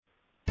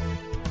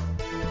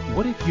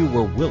What if you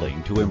were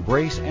willing to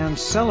embrace and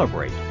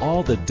celebrate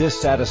all the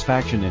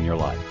dissatisfaction in your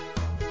life?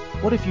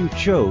 What if you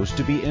chose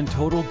to be in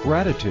total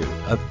gratitude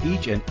of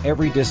each and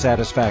every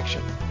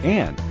dissatisfaction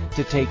and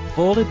to take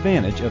full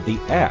advantage of the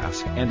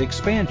ask and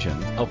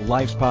expansion of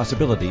life's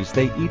possibilities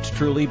they each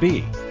truly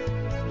be?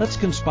 Let's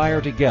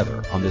conspire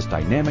together on this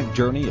dynamic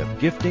journey of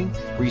gifting,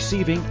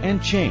 receiving,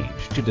 and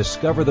change to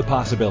discover the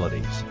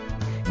possibilities.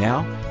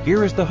 Now,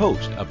 here is the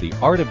host of the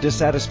Art of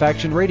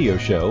Dissatisfaction Radio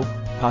Show,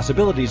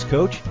 Possibilities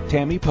Coach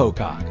Tammy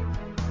Pocock.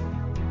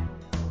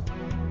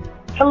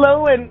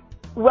 Hello and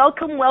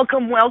welcome.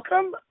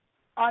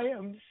 I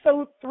am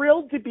so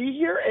thrilled to be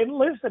here, and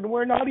listen,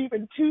 we're not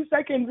even 2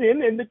 seconds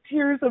in and the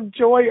tears of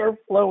joy are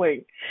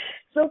flowing.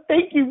 So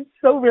thank you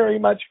so very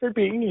much for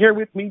being here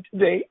with me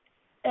today.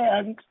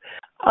 And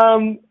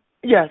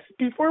yes,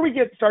 before we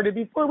get started,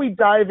 before we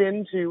dive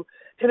into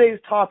today's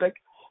topic,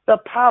 the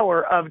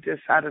power of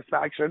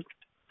dissatisfaction,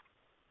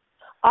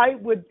 I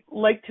would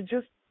like to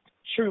just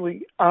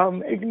truly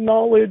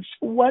acknowledge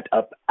what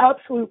an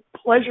absolute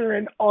pleasure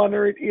and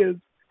honor it is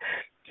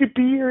to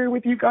be here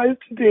with you guys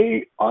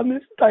today on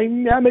this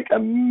dynamic,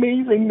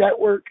 amazing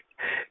network,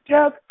 to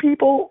have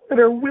people that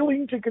are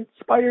willing to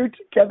conspire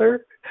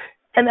together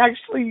and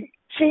actually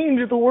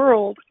change the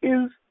world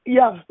is,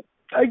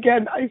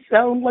 again, I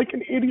sound like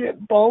an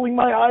idiot bawling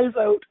my eyes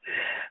out,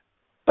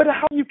 but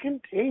how you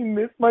contain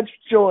this much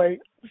joy.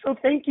 So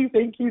thank you.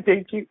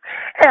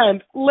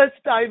 And let's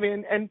dive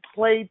in and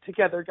play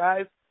together,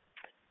 guys.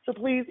 So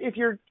please, if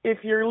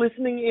you're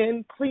listening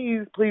in,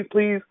 please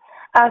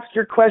ask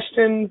your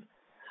questions,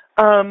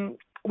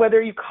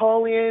 whether you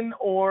call in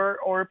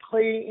or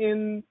play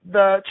in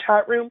the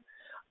chat room.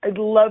 I'd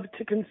love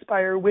to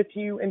conspire with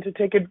you and to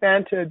take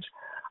advantage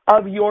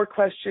of your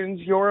questions,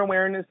 your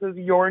awarenesses,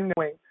 your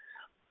knowing.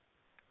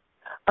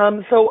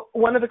 So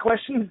one of the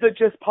questions that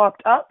just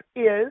popped up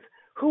is,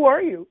 who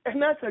are you?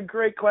 And that's a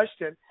great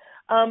question.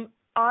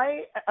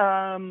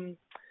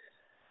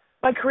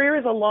 My career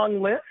is a long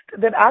list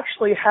that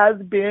actually has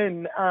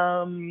been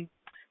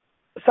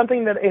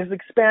something that has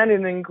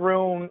expanded and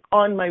grown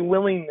on my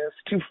willingness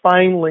to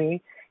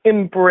finally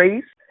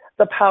embrace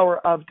the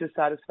power of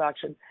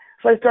dissatisfaction.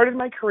 So I started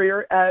my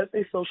career as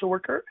a social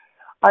worker.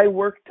 I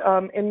worked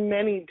in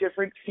many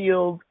different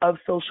fields of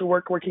social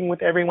work, working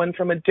with everyone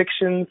from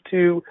addictions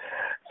to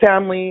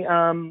family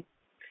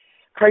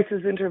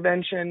crisis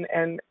intervention,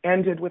 and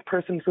ended with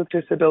persons with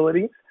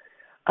disabilities.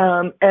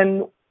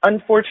 And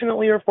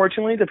unfortunately or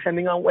fortunately,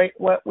 depending on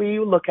what we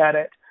look at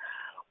it,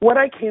 what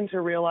I came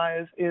to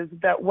realize is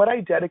that what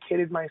I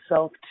dedicated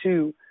myself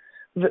to,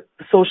 the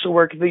social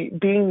work, the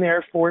being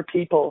there for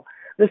people,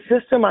 the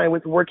system I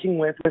was working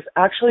with was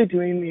actually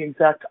doing the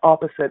exact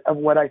opposite of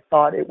what I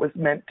thought it was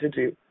meant to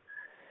do.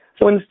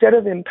 So instead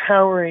of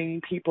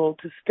empowering people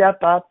to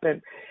step up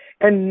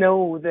and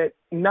know that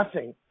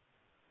nothing,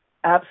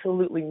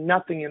 absolutely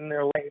nothing in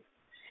their life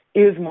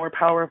is more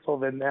powerful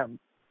than them.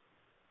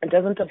 It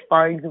doesn't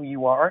define who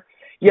you are.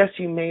 Yes,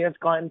 you may have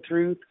gone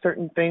through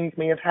certain things,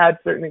 may have had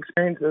certain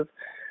experiences,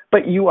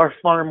 but you are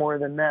far more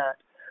than that.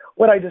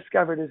 What I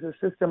discovered is a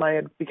system I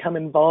had become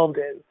involved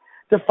in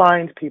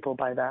defined people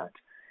by that.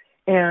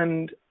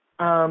 And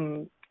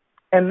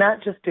that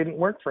just didn't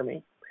work for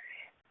me.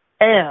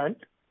 And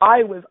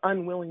I was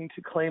unwilling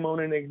to claim, own,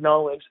 and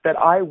acknowledge that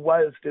I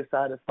was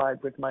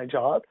dissatisfied with my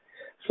job.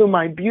 So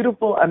my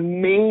beautiful,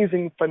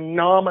 amazing,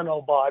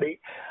 phenomenal body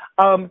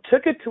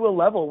took it to a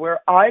level where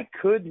I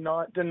could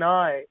not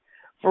deny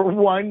for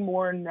one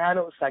more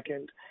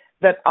nanosecond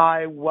that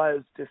I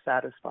was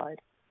dissatisfied.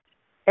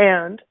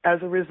 And as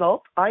a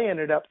result, I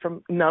ended up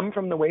numb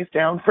from the waist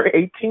down for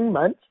 18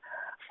 months,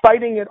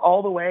 fighting it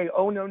all the way.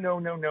 Oh,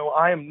 no,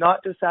 I am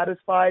not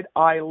dissatisfied.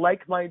 I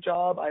like my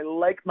job. I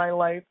like my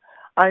life.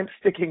 I'm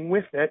sticking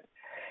with it.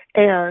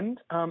 And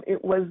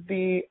it was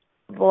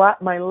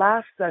my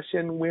last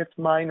session with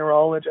my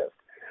neurologist,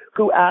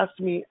 who asked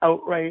me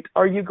outright,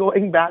 are you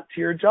going back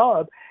to your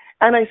job?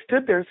 And I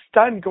stood there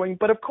stunned going,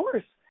 but of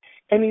course.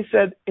 And he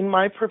said, in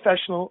my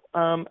professional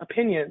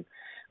opinion,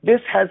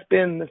 this has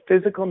been the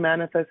physical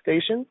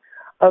manifestation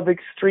of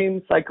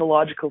extreme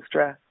psychological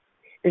stress.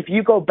 If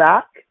you go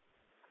back,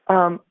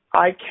 I'm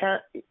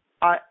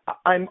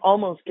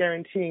almost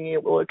guaranteeing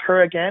it will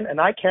occur again,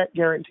 and I can't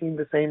guarantee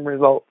the same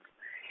results.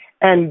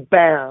 And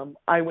bam,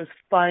 I was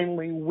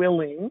finally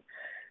willing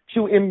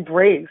to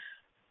embrace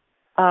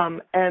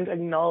and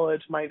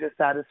acknowledge my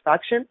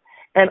dissatisfaction,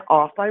 and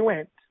off I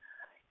went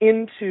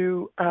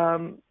into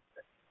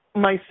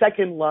my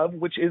second love,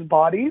 which is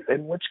bodies,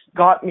 and which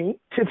got me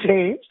to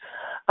change.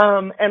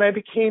 And I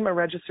became a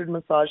registered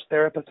massage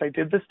therapist. I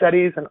did the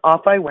studies, and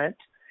off I went.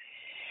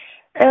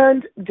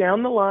 And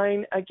down the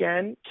line,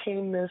 again,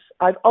 came this,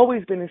 I've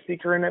always been a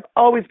seeker, and I've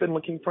always been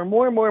looking for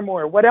more.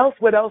 What else?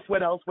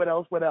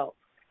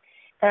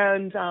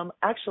 And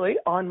actually,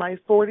 on my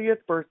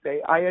 40th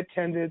birthday, I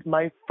attended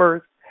my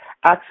first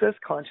Access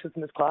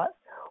Consciousness class.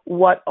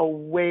 What a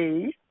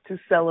way to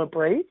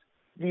celebrate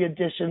the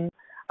addition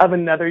of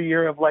another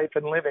year of life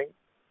and living.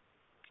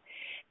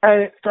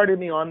 And it started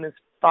me on this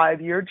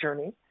 5-year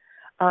journey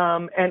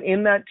And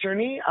in that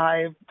journey,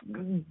 I've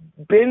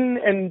been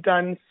and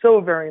done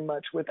so very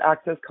much with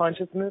Access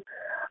Consciousness.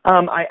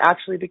 I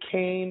actually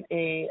became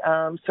a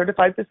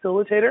certified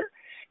facilitator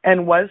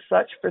and was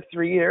such for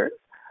 3 years.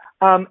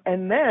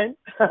 And then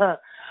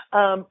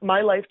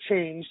my life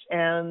changed,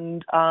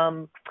 and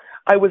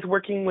I was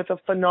working with a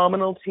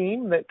phenomenal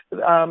team, that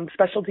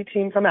specialty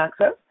team from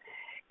Access,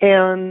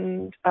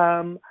 and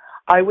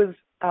I was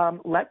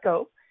let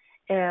go.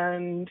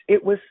 And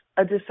it was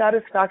a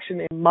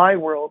dissatisfaction in my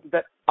world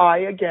that I,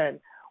 again,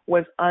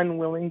 was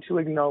unwilling to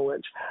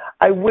acknowledge.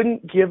 I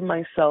wouldn't give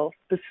myself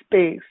the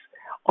space,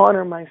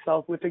 honor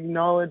myself with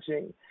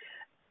acknowledging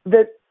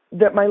that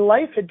my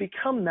life had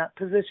become that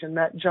position,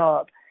 that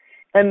job,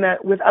 and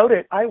that without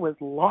it, I was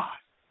lost.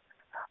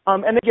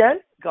 And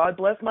again, God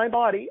bless my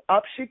body,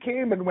 up she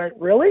came and went,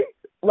 really?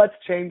 Let's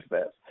change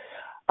this.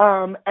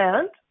 And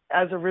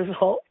as a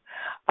result,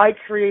 I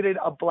created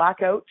a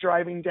blackout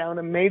driving down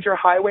a major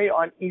highway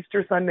on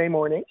Easter Sunday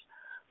morning,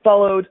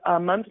 followed a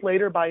month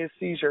later by a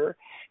seizure.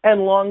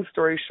 And long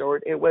story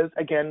short, it was,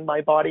 again,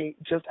 my body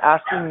just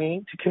asking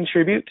me to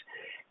contribute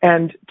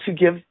and to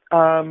give,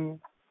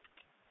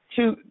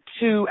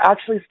 to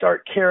actually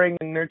start caring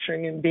and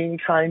nurturing and being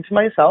kind to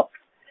myself.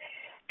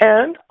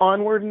 And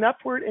onward and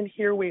upward, and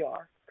here we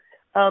are.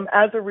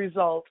 As a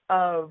result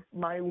of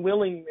my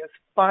willingness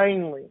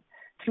finally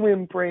to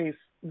embrace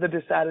the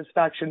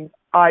dissatisfaction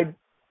I'd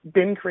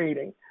been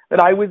creating, that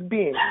I was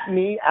being,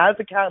 me as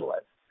a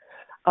catalyst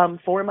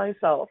for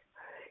myself,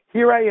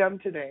 here I am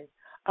today.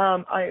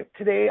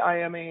 Today I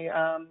am a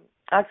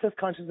Access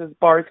Consciousness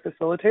Bars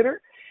Facilitator,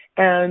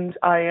 and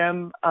I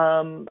am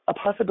a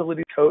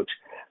possibility coach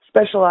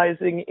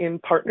specializing in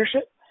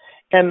partnership,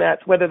 and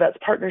that's whether that's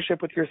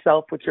partnership with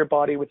yourself, with your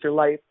body, with your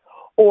life,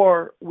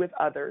 or with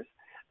others.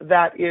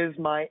 That is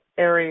my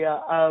area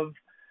of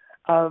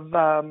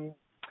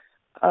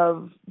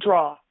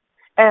draw.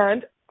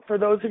 And for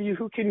those of you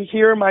who can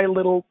hear my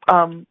little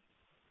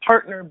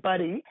partner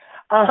buddy,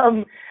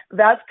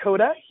 that's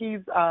Coda. He's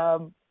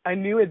a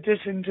new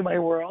addition to my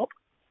world,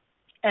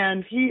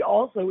 and he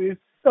also is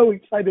so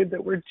excited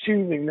that we're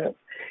choosing this.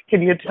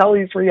 Can you tell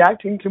he's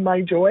reacting to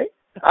my joy?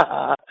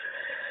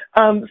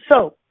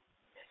 So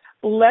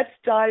let's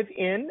dive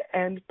in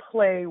and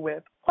play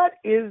with what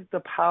is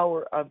the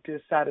power of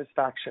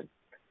dissatisfaction.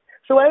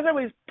 So as I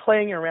was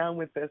playing around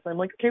with this, I'm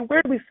like, okay,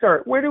 where do we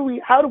start?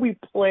 How do we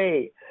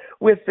play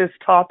with this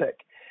topic?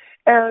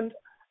 And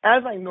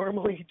as I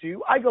normally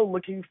do, I go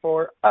looking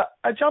for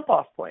a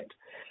jump-off point.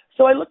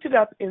 So I looked it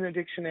up in a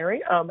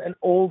dictionary, an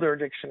older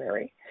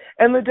dictionary,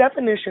 and the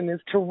definition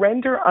is to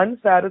render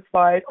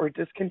unsatisfied or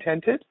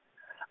discontented,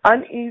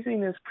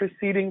 uneasiness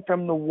proceeding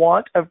from the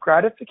want of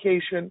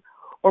gratification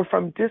or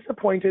from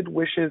disappointed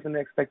wishes and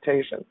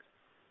expectations.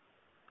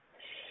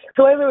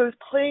 So as I was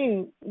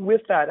playing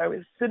with that, I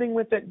was sitting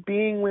with it,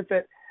 being with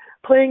it,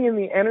 playing in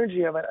the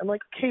energy of it. I'm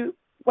like, okay,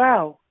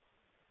 wow,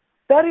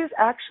 that is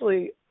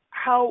actually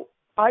how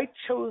I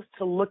chose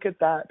to look at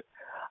that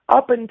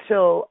up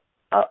until,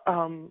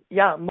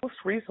 most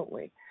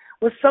recently,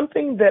 was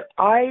something that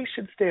I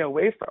should stay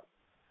away from.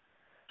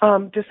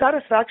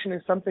 Dissatisfaction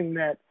is something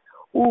that,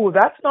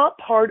 that's not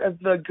part of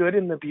the good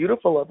and the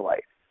beautiful of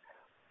life.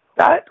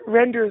 That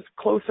renders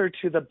closer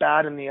to the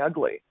bad and the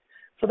ugly.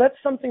 So that's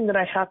something that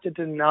I have to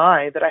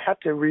deny, that I have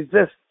to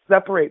resist,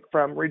 separate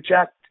from,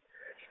 reject,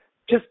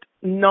 just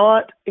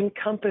not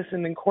encompass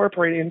and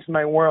incorporate into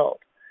my world.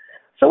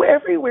 So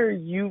everywhere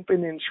you've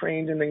been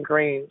entrained and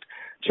ingrained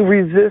to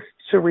resist,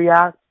 to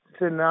react,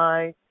 to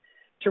deny,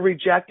 to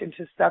reject, and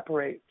to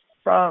separate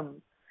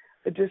from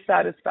the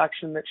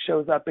dissatisfaction that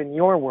shows up in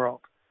your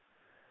world,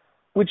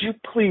 would you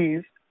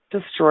please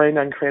destroy and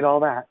uncreate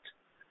all that?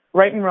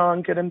 Right and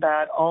wrong, good and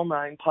bad, all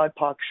nine, pod,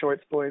 poc,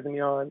 shorts, boys, and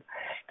yawns.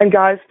 And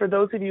guys, for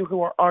those of you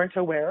who aren't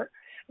aware,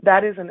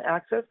 that is an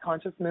access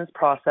consciousness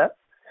process.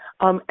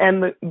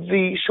 And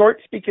the short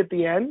speak at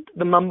the end,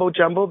 the mumbo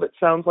jumbo that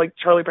sounds like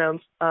Charlie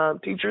Brown's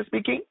teacher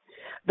speaking,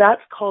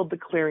 that's called the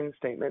clearing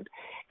statement.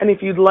 And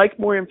if you'd like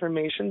more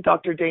information,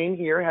 Dr. Dane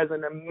here has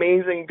an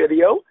amazing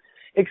video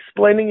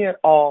explaining it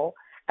all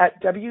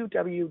at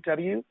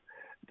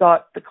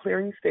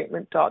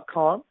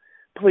www.theclearingstatement.com.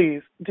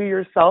 Please do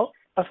yourself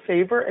a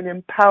favor and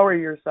empower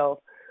yourself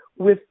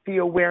with the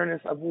awareness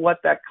of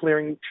what that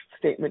clearing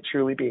statement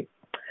truly be.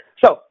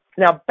 So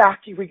now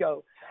back here we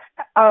go.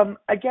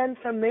 Again,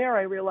 from there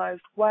I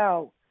realized,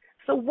 wow,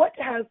 so what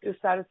has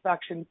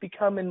dissatisfaction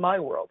become in my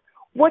world?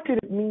 What did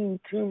it mean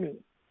to me?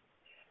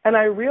 And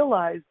I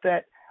realized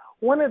that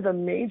one of the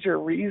major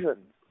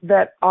reasons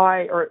that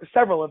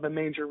several of the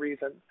major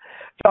reasons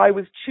that I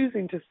was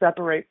choosing to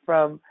separate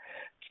from,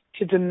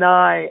 to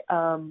deny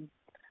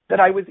that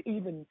I was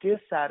even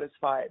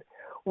dissatisfied,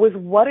 was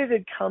what it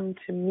had come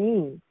to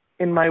mean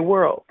in my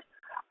world.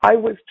 I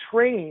was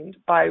trained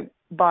by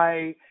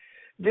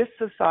this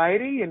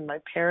society and my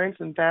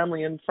parents and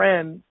family and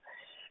friends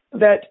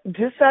that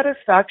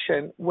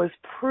dissatisfaction was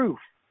proof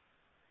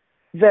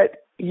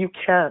that you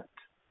can't,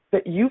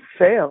 that you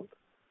failed,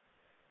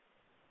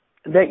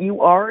 that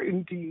you are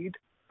indeed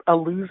a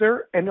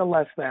loser and a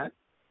less than.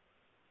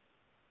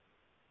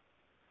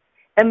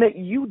 and that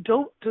you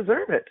don't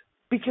deserve it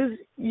because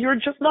you're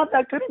just not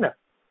that good enough.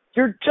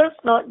 You're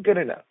just not good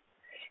enough.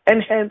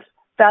 And hence,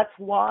 that's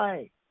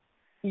why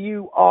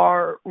you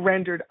are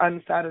rendered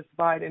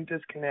unsatisfied and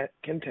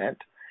discontent.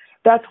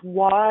 That's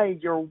why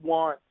your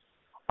wants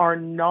are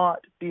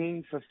not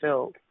being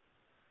fulfilled.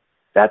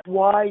 That's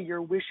why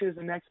your wishes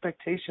and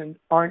expectations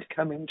aren't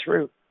coming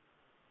true.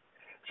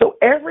 So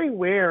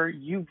everywhere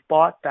you've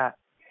bought that,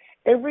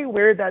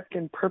 everywhere that's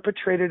been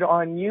perpetrated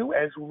on you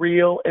as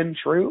real and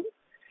true,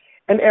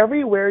 and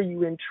everywhere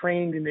you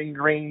entrained and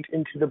ingrained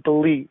into the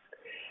belief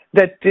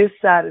that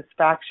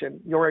dissatisfaction,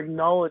 your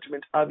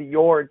acknowledgement of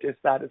your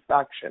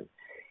dissatisfaction,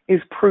 is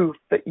proof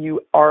that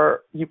you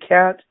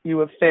can't, you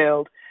have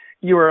failed,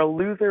 you are a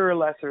loser or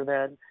lesser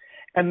than,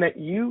 and that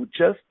you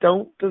just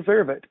don't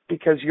deserve it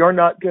because you're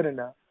not good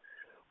enough.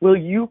 Will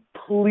you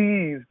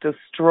please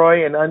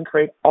destroy and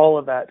uncreate all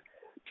of that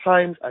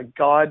times a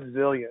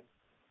godzillion?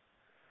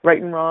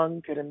 Right and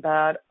wrong, good and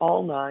bad,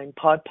 all nine,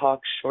 pod, poc,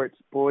 shorts,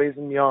 boys,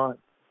 and yawns.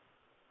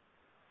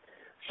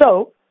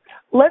 So,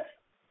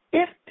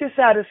 if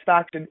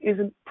dissatisfaction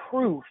isn't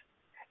proof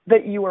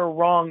that you are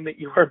wrong, that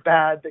you are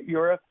bad, that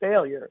you're a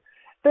failure,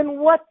 then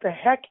what the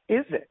heck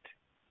is it?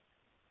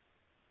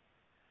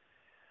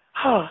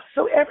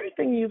 So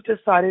everything you've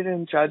decided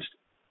and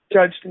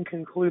judged and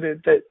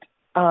concluded that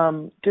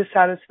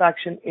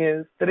dissatisfaction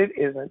is that it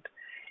isn't,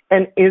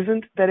 and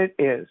isn't that it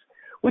is.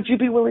 Would you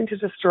be willing to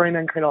destroy and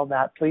uncreate all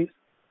that, please?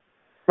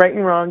 Right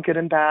and wrong, good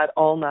and bad,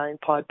 all nine,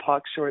 pod,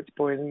 poc, shorts,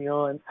 boys, and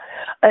yawns.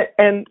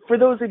 And for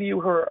those of you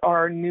who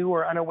are new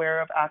or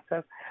unaware of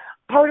Access,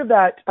 part of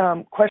that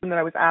question that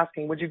I was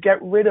asking, would you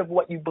get rid of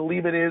what you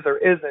believe it is or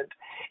isn't,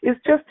 is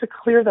just to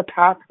clear the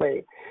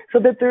pathway so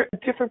that a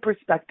different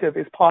perspective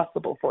is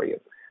possible for you.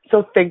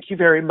 So thank you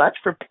very much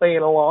for playing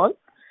along.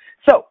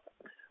 So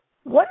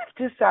what if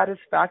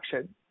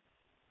dissatisfaction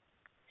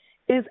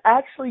is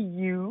actually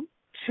you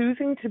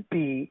choosing to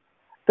be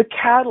the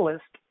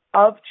catalyst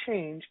of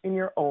change in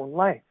your own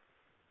life?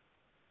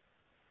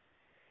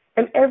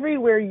 And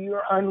everywhere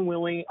you're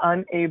unwilling,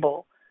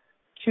 unable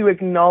to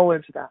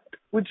acknowledge that,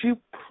 would you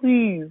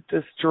please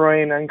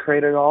destroy and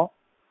uncreate it all?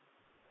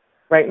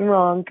 Right and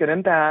wrong, good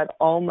and bad,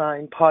 all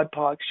nine, pod,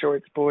 poc,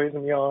 shorts, boys,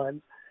 and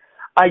yawns.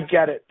 I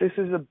get it. This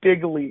is a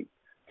big leap.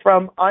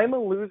 From I'm a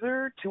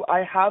loser to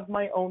I have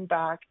my own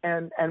back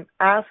and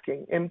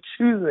asking and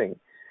choosing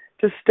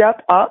to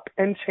step up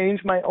and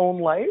change my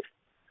own life?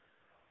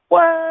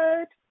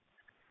 What?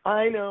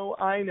 I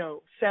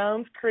know.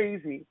 Sounds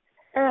crazy.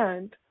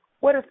 And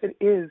what if it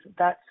is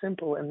that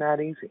simple and that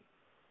easy?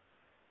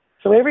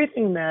 So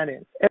everything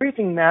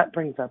that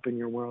brings up in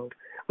your world,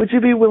 would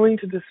you be willing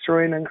to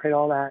destroy and uncreate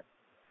all that?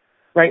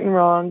 Right and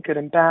wrong, good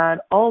and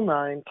bad, all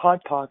nine,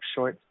 pod, poc,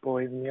 shorts,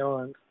 boys, and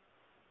yawns.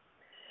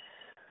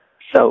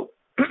 So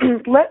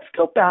let's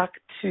go back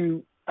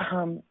to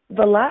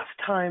the last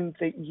time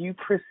that you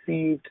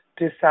perceived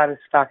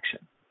dissatisfaction.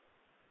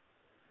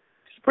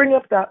 Just bring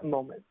up that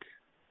moment.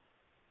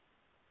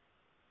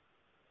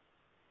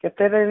 Get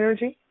that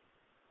energy?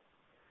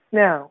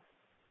 Now,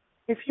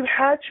 if you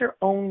had your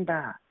own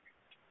back,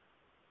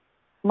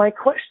 my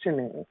question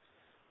is,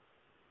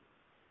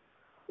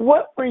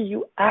 what were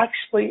you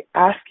actually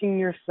asking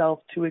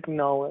yourself to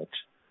acknowledge?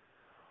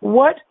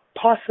 What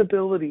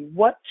possibility,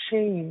 what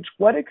change,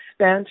 what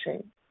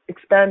expansion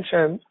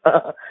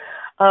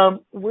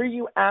were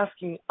you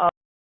asking of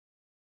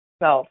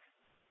yourself?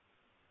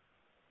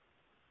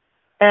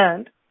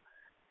 And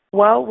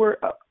while we're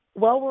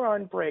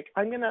on break,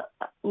 I'm going to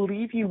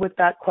leave you with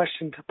that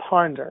question to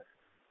ponder.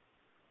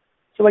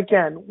 So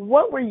again,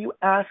 what were you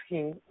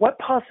asking? What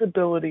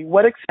possibility,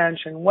 what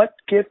expansion, what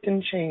gift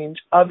and change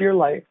of your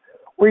life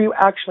were you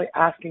actually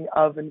asking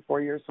of and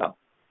for yourself?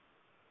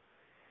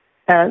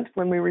 And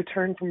when we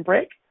return from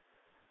break,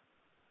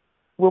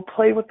 we'll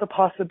play with the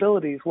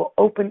possibilities. We'll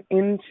open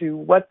into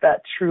what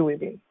that truly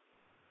means.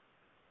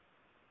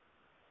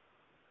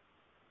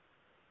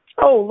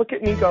 Oh, look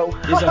at me go.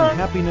 Is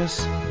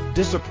unhappiness,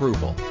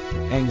 disapproval,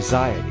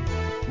 anxiety,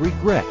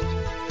 regret,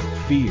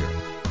 fear,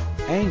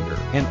 anger,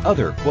 and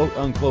other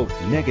quote-unquote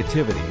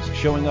negativities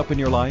showing up in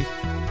your life?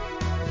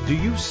 Do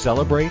you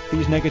celebrate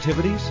these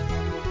negativities?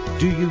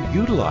 Do you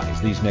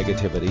utilize these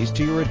negativities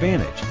to your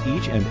advantage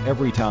each and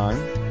every time?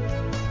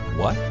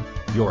 What?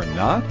 You're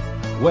not?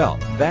 Well,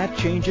 that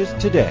changes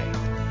today.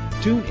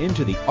 Tune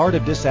into the Art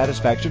of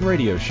Dissatisfaction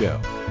Radio Show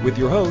with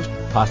your host,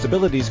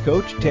 Possibilities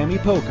Coach Tammy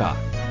Pocock,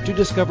 to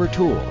discover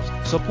tools,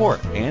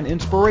 support, and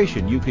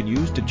inspiration you can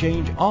use to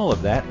change all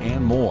of that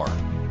and more.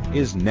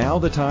 Is now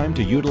the time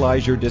to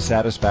utilize your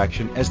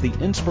dissatisfaction as the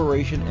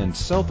inspiration and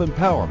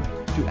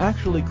self-empowerment to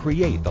actually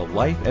create the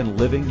life and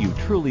living you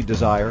truly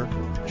desire?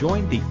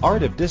 Join the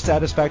Art of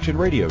Dissatisfaction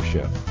Radio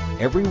Show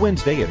every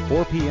Wednesday at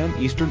 4 p.m.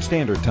 Eastern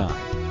Standard Time,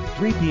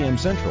 3 p.m.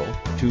 Central,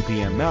 2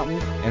 p.m. Mountain,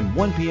 and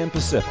 1 p.m.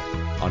 Pacific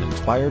on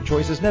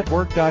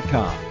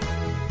InspiredChoicesNetwork.com.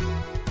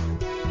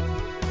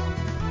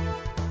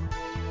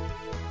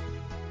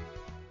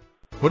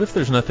 What if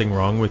there's nothing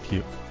wrong with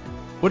you?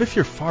 What if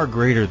you're far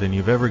greater than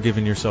you've ever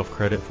given yourself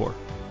credit for?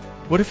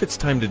 What if it's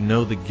time to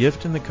know the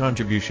gift and the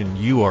contribution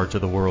you are to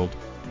the world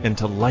and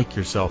to like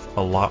yourself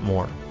a lot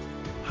more?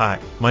 Hi,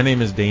 my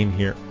name is Dane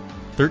here.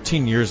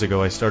 13 years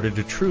ago, I started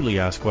to truly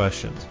ask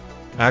questions.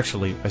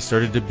 Actually, I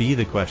started to be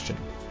the question,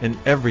 and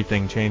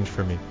everything changed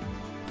for me.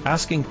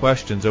 Asking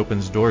questions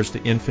opens doors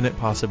to infinite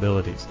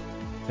possibilities.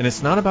 And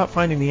it's not about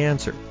finding the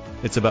answer.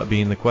 It's about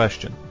being the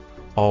question.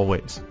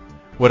 Always.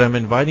 What I'm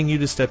inviting you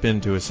to step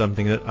into is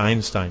something that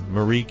Einstein,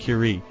 Marie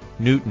Curie,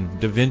 Newton,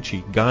 Da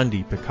Vinci,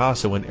 Gandhi,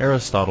 Picasso, and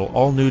Aristotle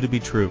all knew to be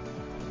true.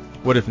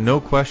 What if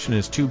no question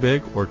is too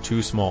big or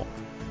too small?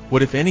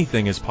 What if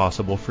anything is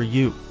possible for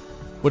you?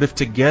 What if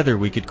together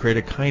we could create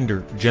a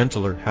kinder,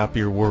 gentler,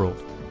 happier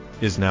world?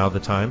 Is now the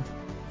time?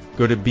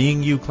 Go to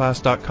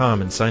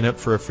beingyouclass.com and sign up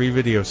for a free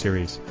video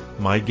series,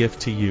 My Gift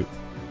to You.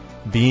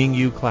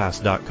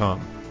 beingyouclass.com.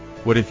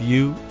 What if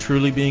you,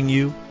 truly being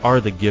you,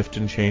 are the gift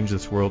and change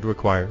this world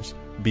requires?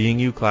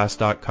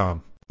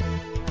 beingyouclass.com.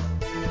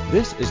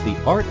 This is the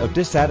Art of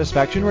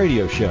Dissatisfaction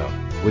Radio Show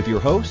with your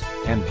host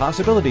and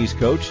possibilities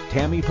coach,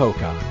 Tammy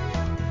Pocock.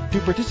 To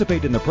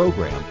participate in the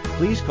program,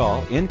 please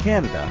call in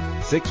Canada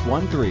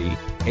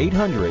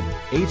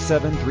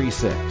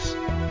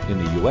 613-800-8736.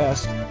 In the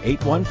U.S.,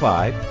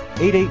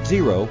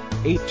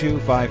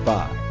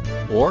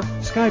 815-880-8255. Or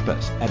Skype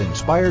us at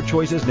Inspired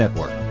Choices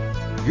Network.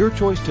 Your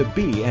choice to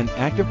be an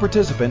active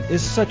participant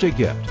is such a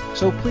gift,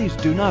 so please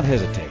do not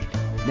hesitate.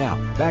 Now,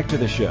 back to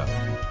the show.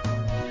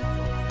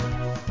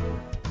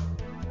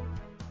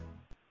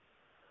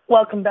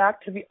 Welcome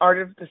back to the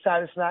Art of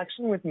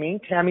Dissatisfaction with me,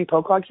 Tammy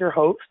Pocock, your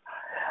host.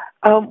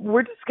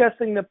 We're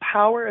discussing the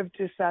power of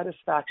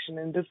dissatisfaction,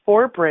 and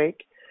before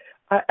break,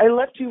 I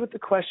left you with the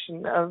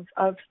question of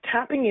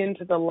tapping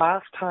into the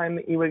last time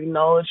that you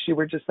acknowledged you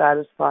were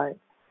dissatisfied,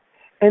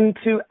 and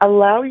to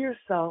allow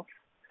yourself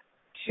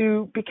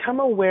to become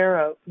aware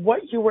of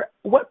what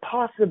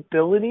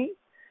possibility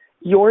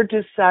your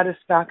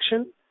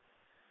dissatisfaction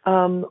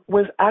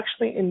was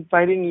actually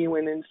inviting you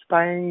and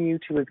inspiring you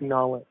to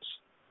acknowledge.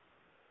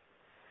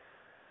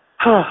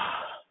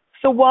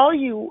 So while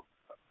you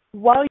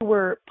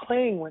were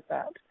playing with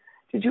that,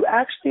 did you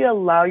actually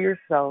allow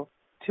yourself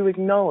to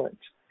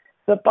acknowledge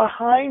that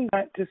behind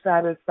that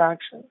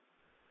dissatisfaction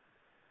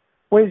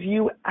was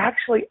you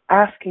actually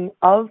asking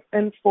of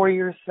and for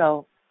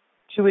yourself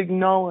to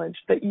acknowledge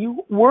that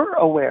you were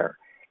aware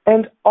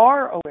and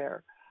are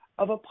aware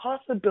of a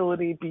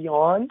possibility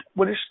beyond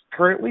what is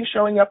currently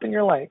showing up in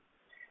your life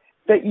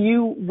that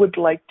you would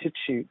like to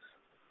choose?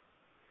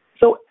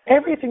 So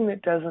everything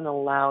that doesn't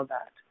allow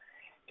that,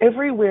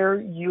 everywhere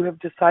you have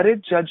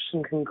decided, judged,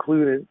 and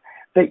concluded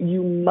that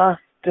you must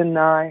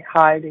deny,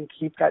 hide, and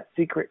keep that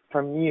secret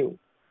from you,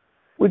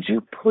 would you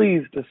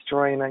please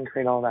destroy and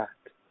uncreate all that?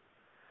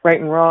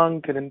 Right and wrong,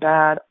 good and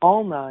bad,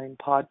 all nine,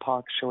 pod,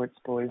 poc, shorts,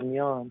 boys, and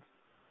beyond.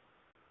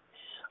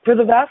 For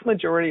the vast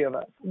majority of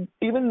us,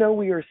 even though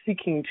we are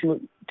seeking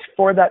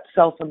for that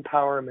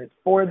self-empowerment,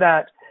 for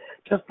that,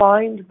 to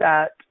find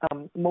that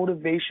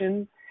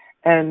motivation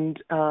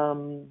and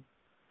power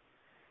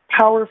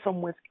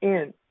from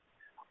within,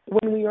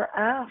 when we are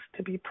asked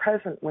to be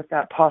present with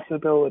that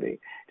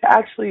possibility, to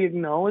actually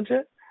acknowledge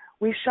it,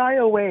 we shy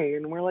away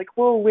and we're like,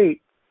 whoa,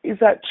 wait, is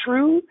that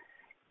true?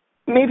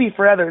 Maybe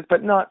for others,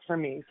 but not for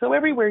me. So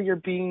everywhere you're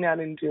being that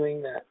and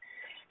doing that,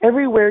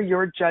 everywhere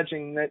you're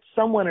judging that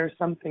someone or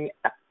something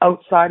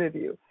outside of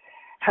you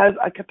has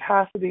a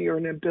capacity or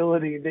an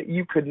ability that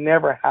you could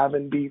never have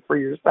and be for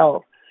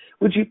yourself,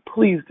 would you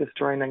please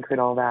destroy and uncreate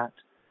all that?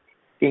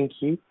 Thank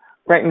you.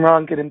 Right and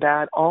wrong, good and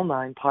bad, all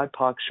nine, pod,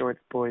 poc,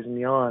 shorts, boys, and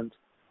beyond.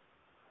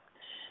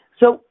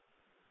 So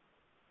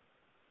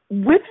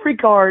with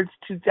regards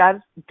to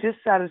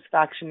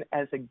dissatisfaction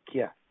as a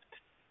gift,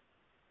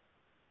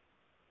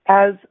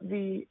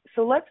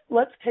 so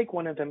let's take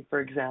one of them for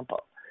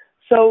example.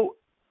 So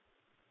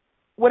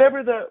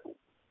whatever the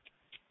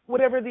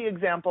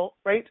example,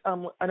 right?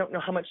 I don't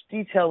know how much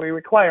detail we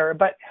require,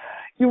 but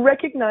you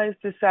recognize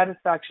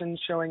dissatisfaction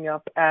showing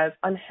up as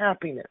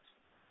unhappiness.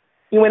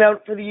 You went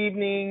out for the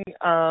evening,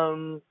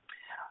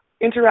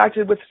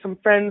 interacted with some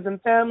friends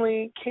and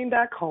family, came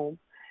back home,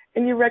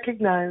 and you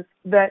recognize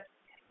that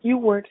you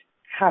weren't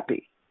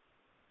happy.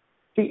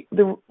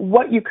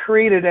 What you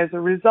created as a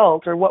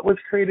result, or what was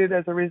created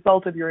as a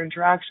result of your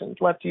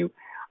interactions, left you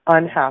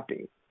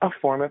unhappy, a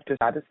form of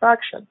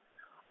dissatisfaction.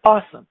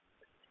 Awesome.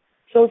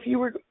 So if you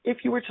were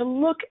to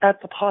look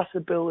at the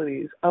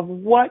possibilities of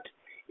what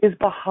is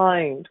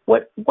behind,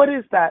 what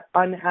is that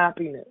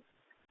unhappiness,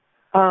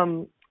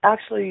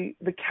 actually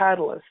the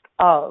catalyst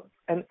of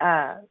and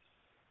as,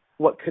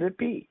 what could it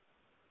be?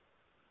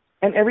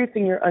 And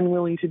everything you're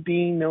unwilling to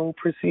be, know,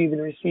 perceive,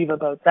 and receive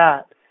about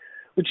that,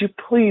 would you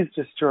please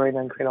destroy and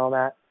uncreate all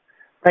that?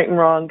 Right and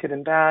wrong, good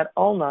and bad,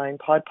 all nine,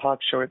 pod, poc,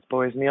 shorts,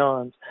 boys, and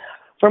beyonds.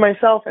 For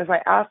myself, as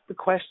I asked the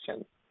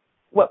question,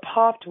 what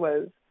popped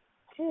was,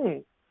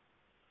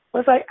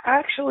 was I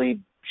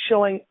actually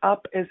showing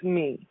up as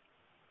me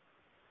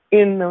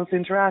in those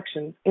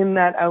interactions, in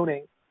that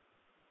outing?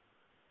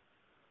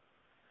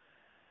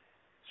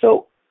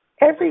 So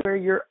everywhere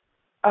you're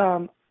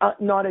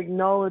not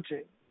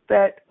acknowledging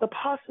that the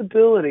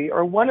possibility,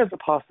 or one of the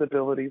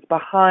possibilities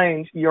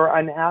behind your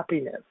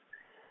unhappiness,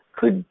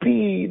 could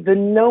be the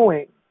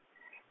knowing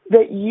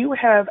that you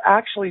have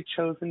actually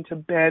chosen to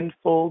bend,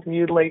 fold,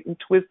 mutilate, and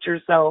twist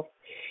yourself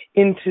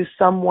into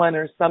someone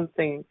or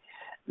something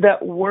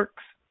that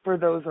works for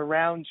those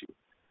around you,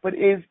 but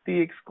is the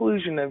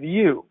exclusion of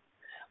you.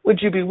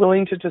 Would you be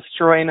willing to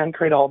destroy and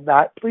uncreate all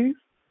that, please?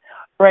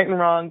 Right and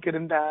wrong, good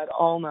and bad,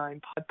 all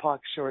nine, pod, poc,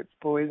 shorts,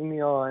 boys and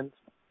beyonds.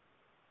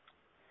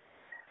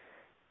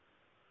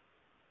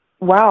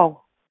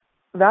 Wow,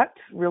 that's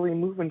really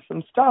moving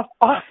some stuff.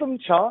 Awesome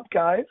job,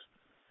 guys.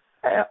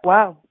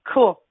 Wow,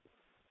 cool.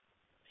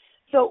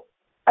 So,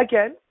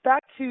 again,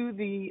 back to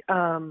the,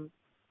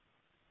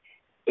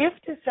 if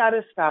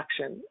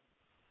dissatisfaction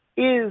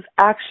is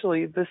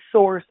actually the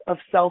source of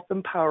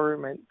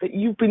self-empowerment that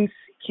you've been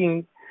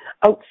seeking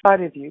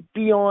outside of you,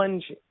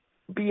 beyond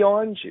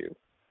you,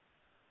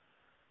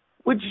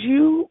 would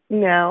you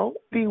now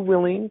be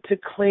willing to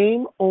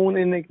claim, own,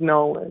 and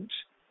acknowledge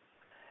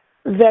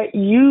that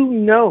you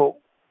know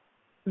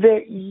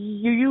that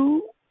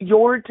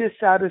your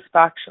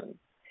dissatisfaction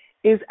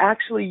is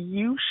actually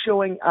you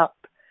showing up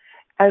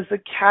as a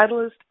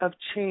catalyst of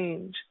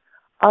change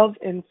of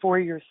and for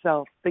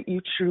yourself that you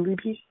truly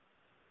be?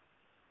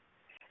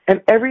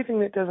 And everything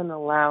that doesn't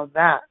allow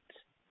that,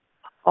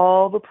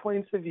 all the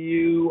points of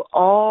view,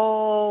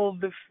 all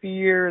the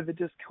fear, the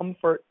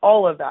discomfort,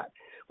 all of that,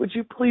 would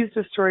you please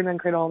destroy and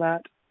uncreate all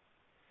that?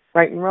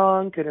 Right and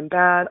wrong, good and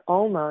bad,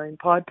 all nine,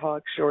 pod,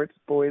 poc, shorts,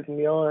 boys and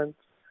beyond.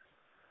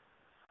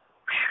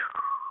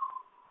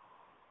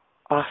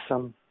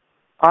 Awesome.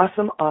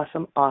 Awesome,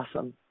 awesome,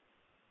 awesome.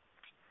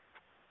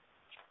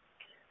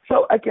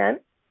 So again,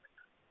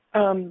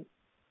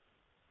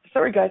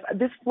 sorry guys,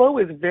 this flow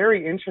is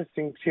very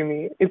interesting to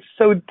me. It's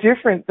so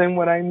different than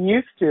what I'm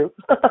used to.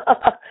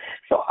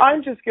 So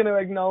I'm just going to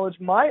acknowledge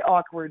my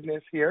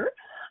awkwardness here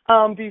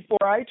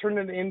before I turn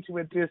it into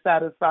a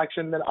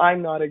dissatisfaction that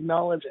I'm not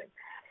acknowledging.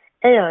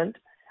 And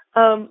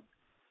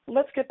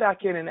let's get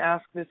back in and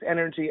ask this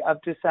energy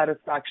of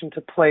dissatisfaction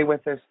to play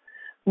with us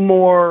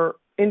more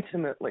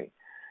intimately,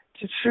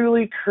 to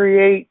truly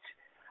create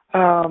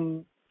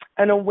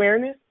an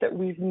awareness that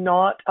we've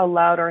not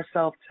allowed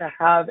ourselves to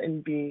have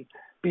and be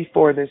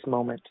before this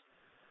moment.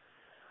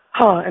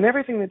 And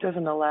everything that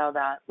doesn't allow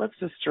that, let's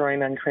destroy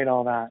and uncreate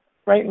all that.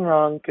 Right and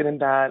wrong, good and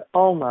bad,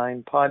 all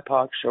nine, pod,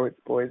 poc, shorts,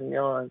 boys and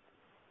beyond.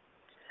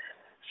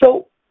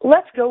 So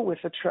let's go with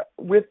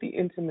the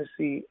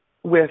intimacy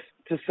with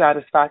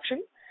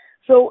dissatisfaction.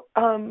 So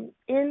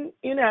in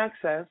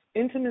Access,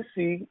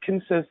 intimacy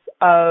consists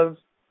of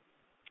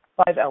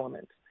 5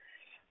 elements.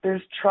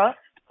 There's trust,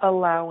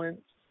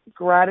 allowance,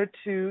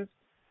 gratitude.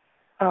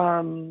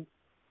 Oh,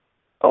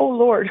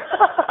 Lord.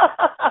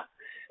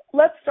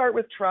 Let's start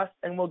with trust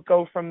and we'll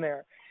go from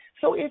there.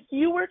 So if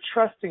you were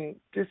trusting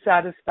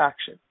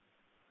dissatisfaction,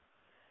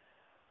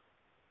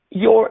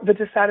 the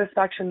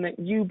dissatisfaction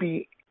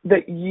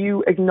that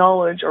you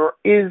acknowledge or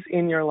is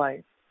in your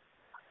life,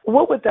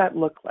 what would that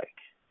look like?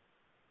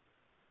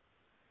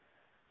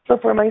 So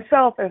for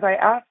myself, as I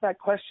ask that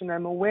question,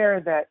 I'm aware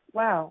that,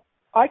 wow,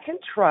 I can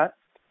trust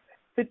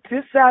that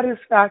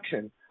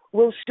dissatisfaction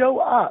will show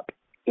up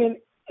in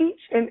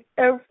each and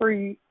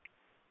every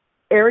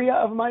area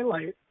of my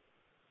life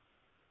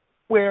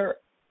where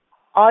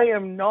I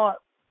am not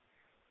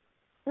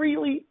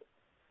really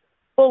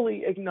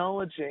fully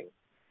acknowledging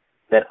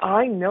that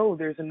I know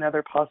there's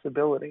another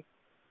possibility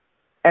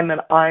and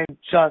that I'm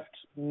just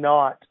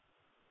not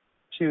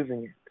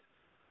choosing it.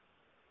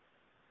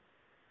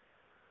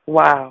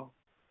 Wow,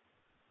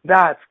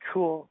 that's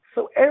cool.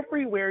 So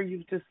everywhere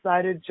you've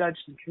decided, judged,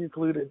 and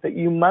concluded that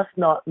you must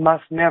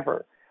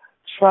never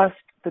trust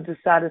the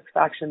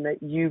dissatisfaction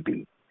that you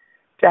be,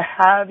 to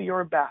have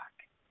your back.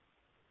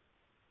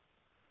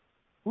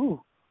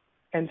 Ooh.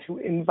 And to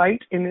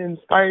invite and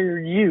inspire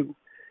you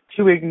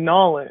to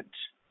acknowledge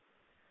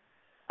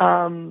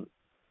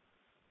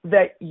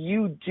that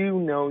you do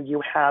know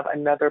you have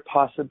another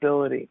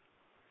possibility.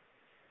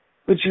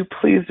 Would you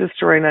please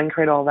destroy and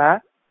uncreate all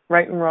that?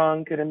 Right and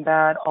wrong, good and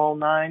bad, all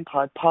nine,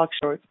 pod, poc,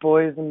 shorts,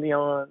 boys and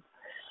beyond.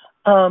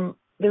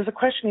 There's a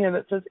question here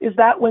that says, is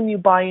that when you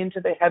buy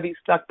into the heavy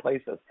stuck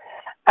places?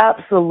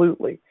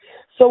 Absolutely.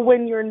 So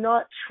when you're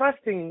not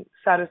trusting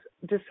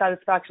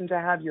dissatisfaction to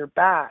have your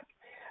back,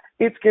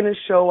 it's going to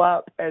show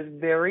up as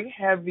very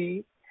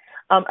heavy.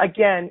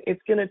 Again,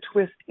 it's going to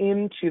twist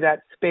into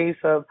that space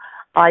of,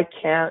 I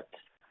can't,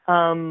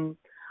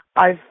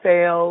 I've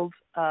failed,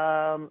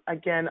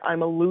 again,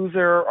 I'm a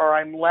loser, or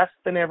I'm less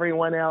than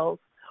everyone else,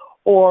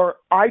 or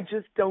I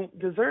just don't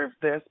deserve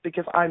this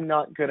because I'm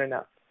not good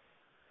enough.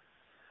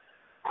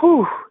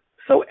 Whew.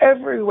 So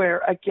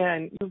everywhere,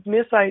 again, you've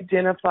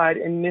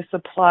misidentified and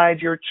misapplied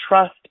your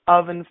trust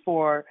of and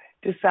for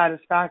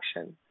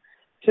dissatisfaction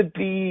to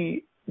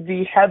be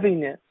the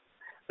heaviness,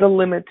 the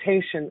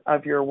limitation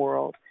of your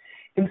world,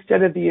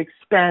 instead of the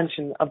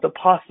expansion of the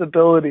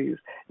possibilities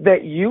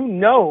that you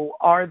know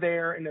are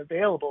there and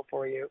available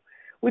for you.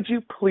 Would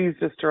you please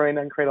destroy and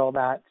uncreate all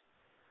that?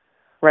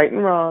 Right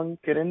and wrong,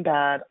 good and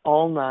bad,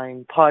 all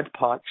nine, pod,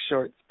 poc,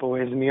 shorts,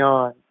 boys, and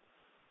beyond.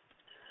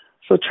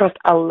 So trust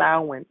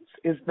allowance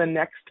is the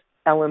next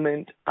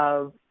element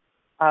of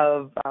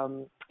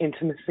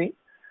intimacy.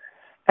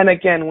 And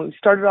again, we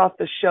started off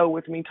the show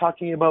with me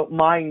talking about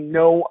my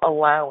no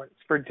allowance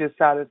for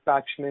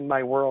dissatisfaction in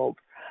my world.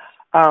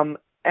 And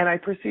I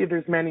perceive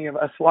there's many of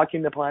us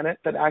walking the planet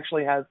that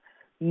actually has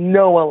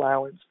no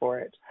allowance for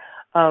it.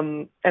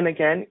 And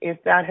again,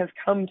 if that has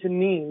come to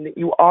mean that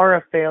you are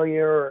a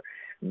failure or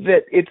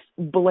that it's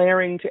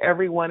blaring to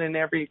everyone and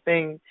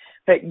everything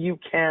that you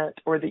can't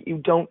or that you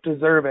don't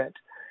deserve it,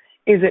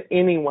 is it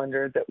any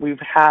wonder that we've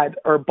had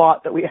or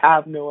bought that we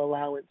have no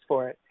allowance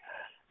for it?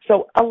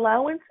 So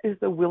allowance is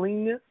the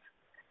willingness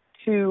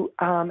to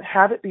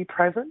have it be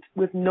present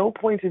with no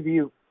point of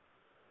view.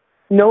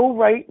 No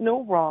right,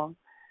 no wrong,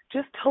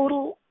 just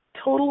total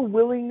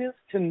willingness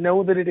to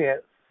know that it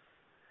is.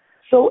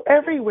 So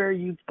everywhere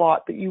you've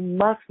bought that you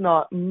must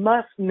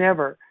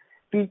never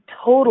be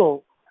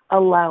total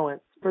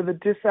allowance for the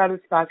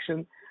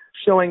dissatisfaction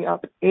showing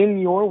up in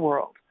your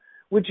world,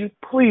 would you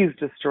please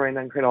destroy and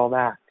uncreate all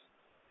that?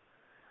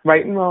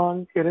 Right and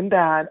wrong, good and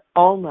bad,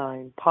 all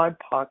nine, pod,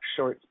 poc,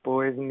 shorts,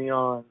 boys, and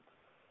beyond.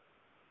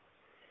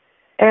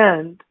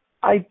 And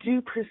I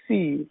do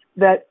perceive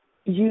that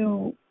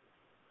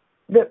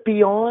that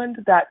beyond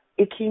that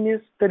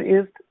ickiness that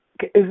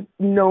is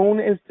known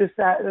as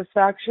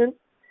dissatisfaction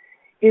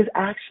is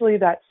actually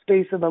that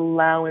space of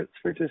allowance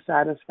for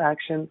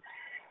dissatisfaction.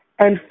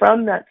 And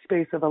from that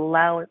space of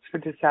allowance for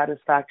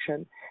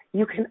dissatisfaction,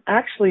 you can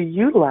actually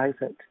utilize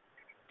it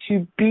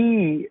to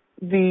be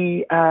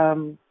the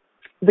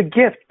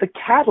gift, the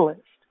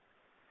catalyst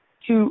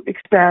to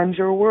expand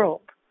your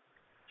world.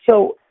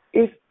 So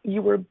if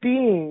you were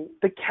being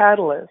the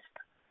catalyst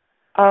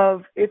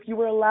if you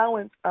were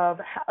allowance of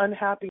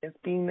unhappiness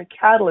being the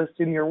catalyst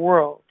in your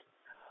world,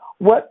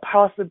 what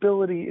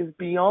possibility is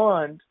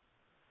beyond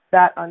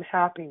that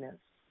unhappiness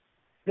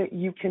that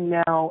you can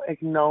now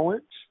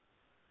acknowledge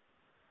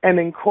and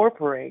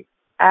incorporate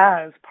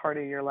as part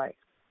of your life?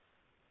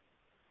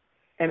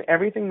 And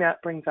everything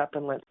that brings up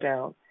and lets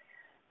down,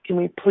 can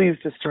we please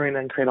destroy and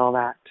uncreate all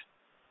that?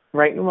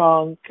 Right and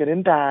wrong, good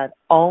and bad,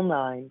 all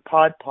nine,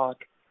 pod, poc,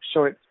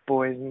 shorts,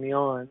 boys, and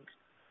beyond.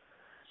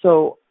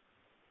 So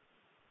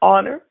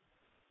honor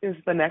is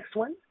the next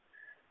one.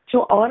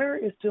 To honor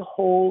is to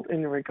hold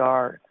in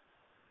regard.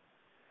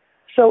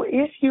 So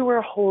if you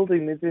are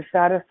holding the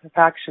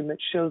dissatisfaction that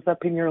shows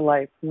up in your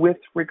life with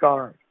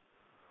regard,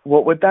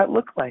 what would that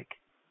look like?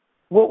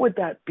 What would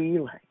that be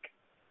like?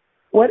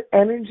 What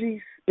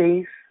energy,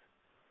 space,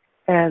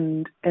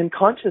 and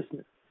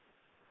consciousness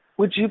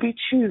would you be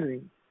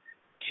choosing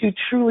to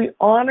truly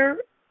honor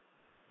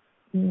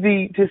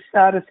the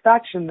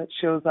dissatisfaction that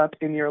shows up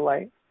in your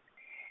life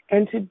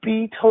and to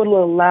be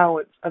total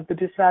allowance of the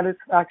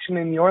dissatisfaction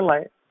in your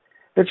life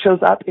that shows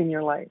up in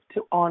your life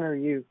to honor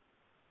you?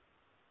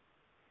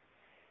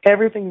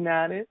 Everything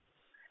that is,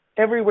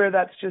 everywhere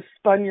that's just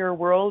spun your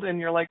world and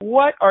you're like,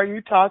 what are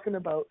you talking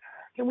about?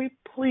 Can we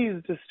please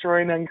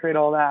destroy and uncreate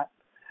all that?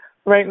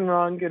 Right and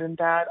wrong, good and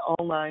bad,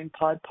 all nine,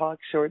 pod, poc,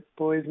 shorts,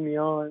 boys, and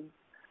beyond.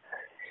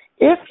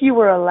 If you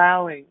were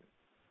allowing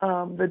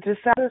the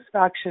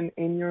dissatisfaction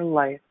in your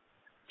life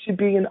to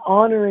be an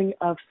honoring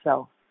of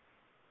self,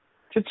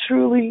 to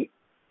truly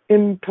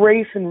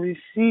embrace and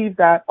receive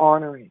that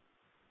honoring,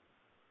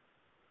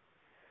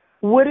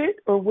 would it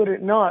or would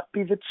it not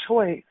be the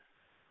choice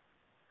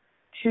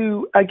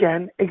to,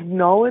 again,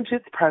 acknowledge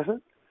its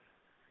presence,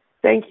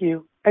 thank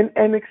you, and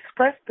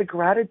express the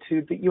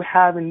gratitude that you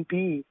have and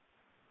be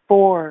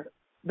for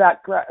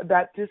that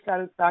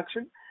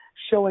dissatisfaction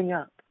showing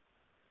up?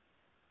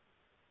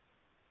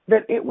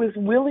 That it was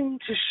willing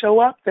to show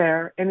up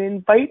there and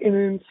invite and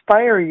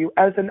inspire you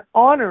as an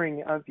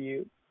honoring of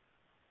you,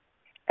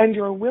 and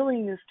your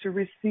willingness to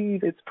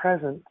receive its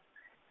presence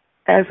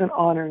as an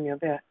honoring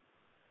of it.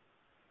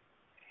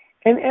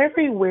 And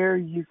everywhere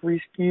you've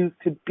refused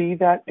to be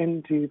that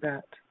and do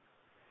that,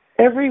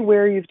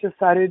 everywhere you've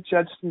decided,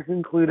 judged, and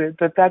concluded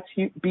that that's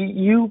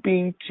you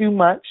being too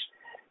much,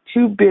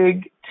 too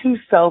big, too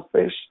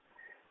selfish,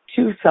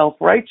 too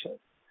self-righteous,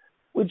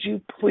 would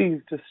you please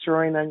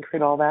destroy and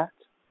uncreate all that?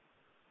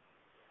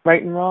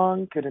 Right and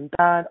wrong, good and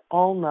bad,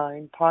 all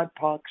nine, pod,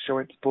 poc,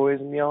 shorts, boys,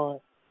 and beyond.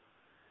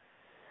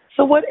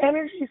 So what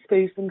energy,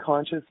 space, and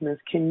consciousness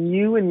can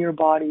you and your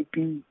body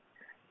be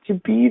to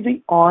be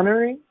the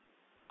honoring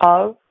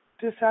of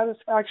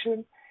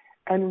dissatisfaction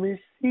and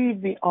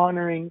receive the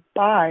honoring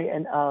by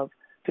and of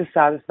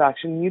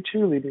dissatisfaction you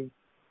truly be?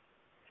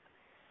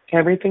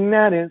 Everything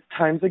that is,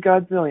 times a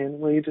godzillion,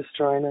 will you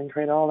destroy and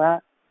uncreate all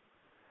that?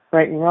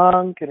 Right and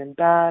wrong, good and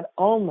bad,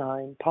 all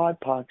nine, pod,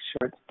 poc,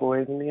 shorts,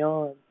 boys, and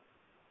beyond.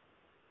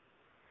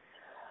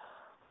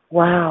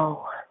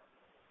 Wow.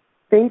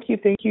 Thank you,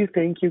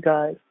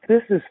 guys.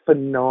 This is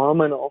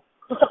phenomenal.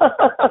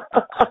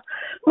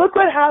 Look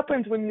what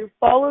happens when you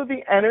follow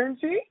the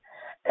energy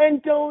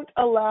and don't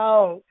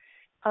allow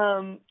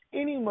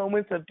any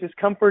moments of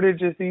discomfort or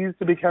disease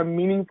to become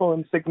meaningful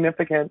and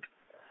significant.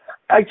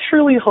 I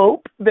truly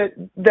hope that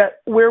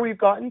where we've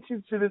gotten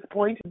to this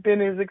point has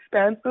been as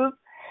expansive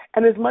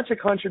and as much a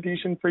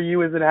contribution for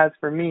you as it has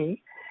for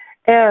me.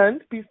 And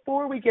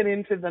before we get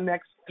into the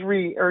next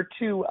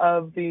two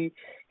of the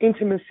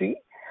intimacy,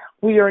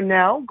 we are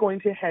now going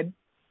to head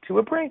to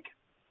a break.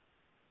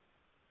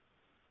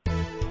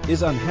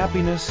 Is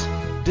unhappiness,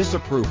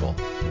 disapproval,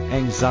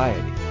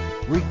 anxiety,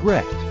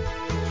 regret,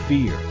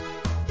 fear,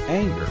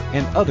 anger,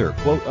 and other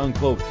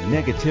quote-unquote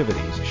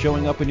negativities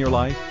showing up in your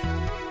life?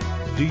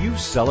 Do you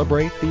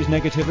celebrate these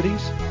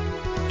negativities?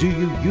 Do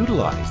you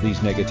utilize these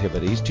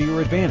negativities to your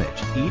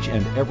advantage each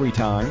and every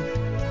time?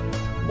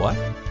 What?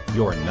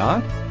 You're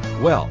not?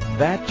 Well,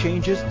 that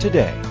changes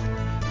today.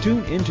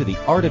 Tune into the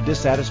Art of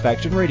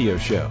Dissatisfaction Radio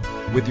Show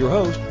with your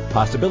host,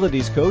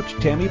 Possibilities Coach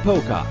Tammy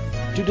Pocock,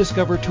 to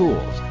discover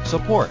tools,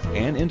 support,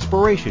 and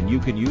inspiration you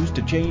can use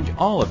to change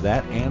all of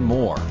that and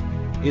more.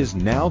 Is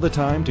now the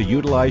time to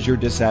utilize your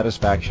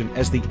dissatisfaction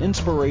as the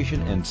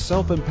inspiration and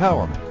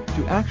self-empowerment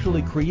to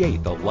actually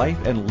create the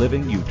life and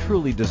living you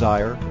truly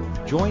desire?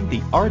 Join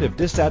the Art of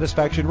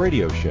Dissatisfaction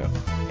Radio Show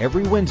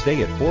every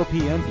Wednesday at 4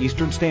 p.m.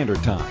 Eastern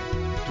Standard Time,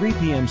 3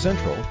 p.m.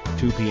 Central,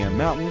 2 p.m.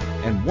 Mountain,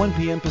 and 1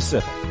 p.m.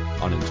 Pacific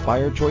on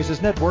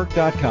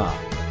InspiredChoicesNetwork.com.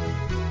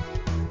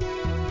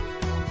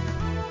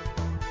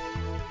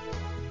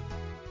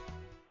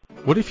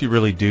 What if you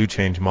really do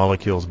change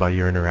molecules by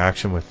your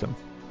interaction with them?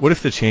 What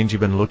if the change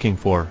you've been looking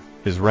for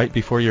is right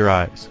before your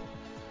eyes?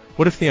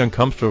 What if the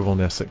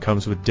uncomfortableness that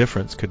comes with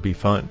difference could be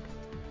fun?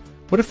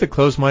 What if the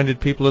closed-minded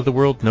people of the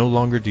world no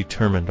longer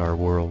determined our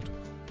world?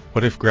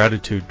 What if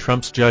gratitude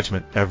trumps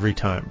judgment every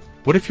time?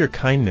 What if your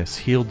kindness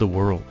healed the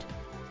world?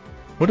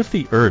 What if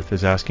the earth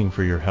is asking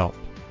for your help?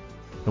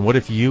 And what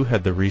if you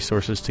had the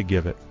resources to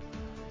give it?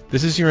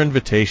 This is your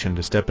invitation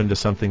to step into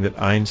something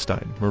that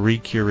Einstein, Marie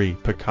Curie,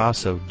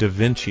 Picasso, Da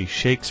Vinci,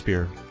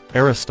 Shakespeare,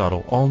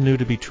 Aristotle all knew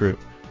to be true.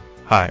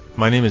 Hi,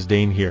 my name is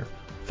Dane here.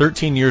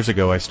 13 years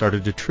ago, I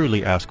started to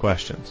truly ask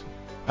questions.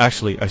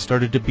 Actually, I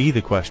started to be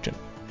the question,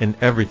 and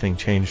everything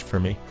changed for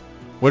me.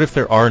 What if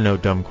there are no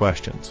dumb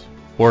questions,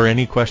 or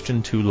any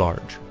question too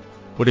large?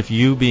 What if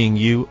you being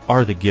you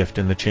are the gift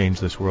and the change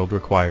this world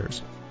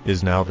requires?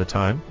 Is now the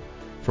time?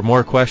 For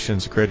more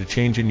questions to create a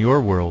change in your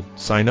world,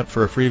 sign up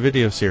for a free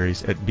video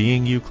series at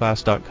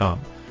beingyouclass.com.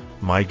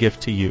 My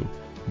gift to you,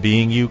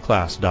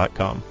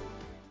 beingyouclass.com.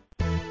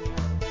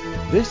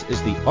 This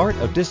is the Art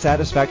of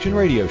Dissatisfaction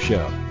Radio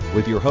Show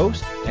with your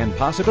host and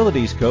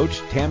Possibilities Coach,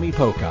 Tammy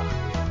Pocock.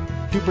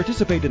 To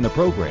participate in the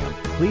program,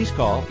 please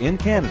call in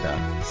Canada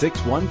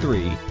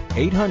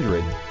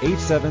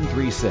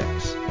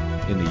 613-800-8736.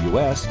 In the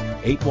U.S.,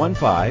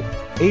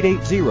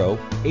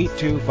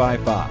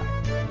 815-880-8255.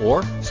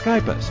 Or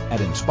Skype us at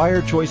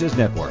Inspired Choices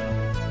Network.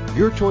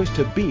 Your choice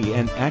to be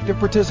an active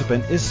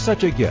participant is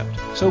such a gift,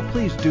 so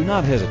please do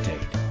not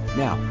hesitate.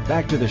 Now,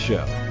 back to the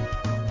show.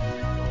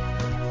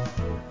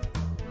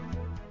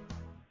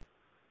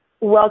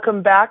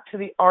 Welcome back to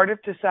the Art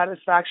of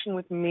Dissatisfaction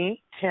with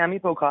me, Tammy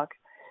Pocock.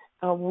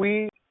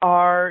 We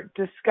are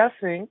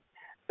discussing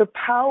the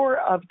power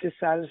of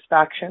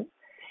dissatisfaction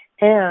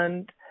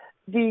and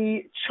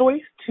the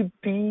choice to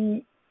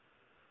be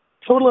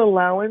total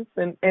allowance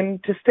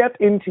and to step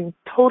into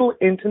total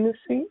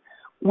intimacy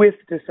with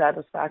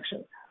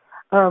dissatisfaction.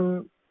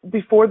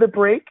 Before the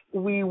break,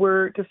 we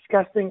were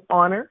discussing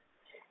honor,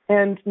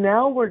 and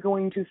now we're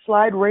going to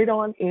slide right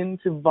on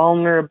into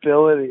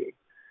vulnerability.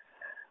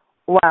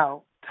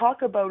 Wow,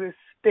 talk about a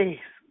space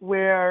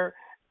where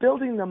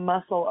building the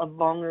muscle of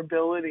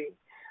vulnerability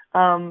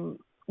the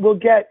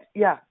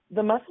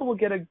muscle will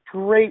get a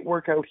great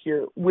workout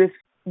here with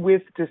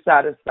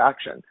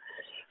dissatisfaction.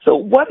 So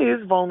what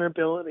is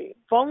vulnerability?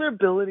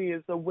 Vulnerability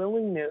is the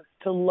willingness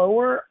to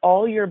lower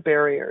all your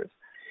barriers.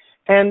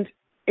 And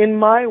in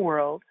my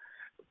world,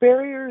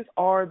 barriers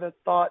are the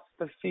thoughts,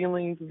 the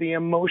feelings, the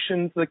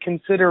emotions, the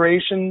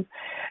considerations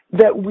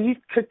that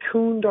we've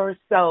cocooned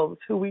ourselves,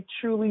 who we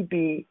truly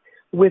be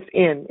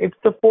within. It's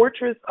the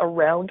fortress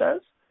around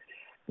us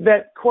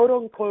that, quote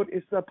unquote,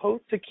 is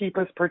supposed to keep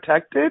us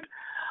protected.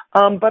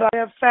 But I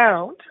have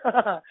found,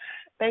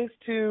 thanks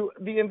to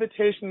the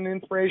invitation and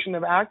inspiration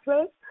of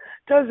Access,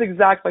 does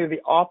exactly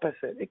the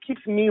opposite. It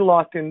keeps me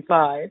locked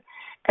inside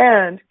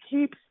and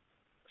keeps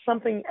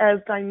something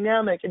as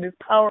dynamic and as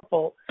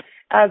powerful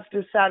as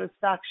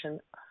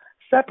dissatisfaction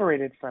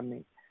separated from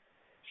me.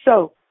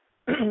 So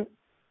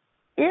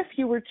if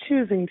you were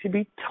choosing to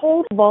be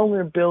total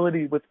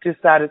vulnerability with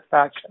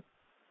dissatisfaction,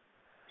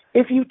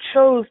 if you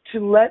chose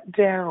to let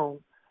down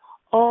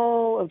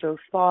all of those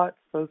thoughts,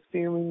 those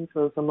feelings,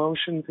 those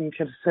emotions and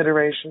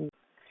considerations,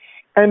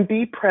 and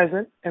be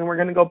present, and we're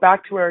going to go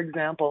back to our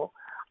example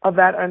of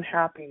that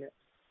unhappiness.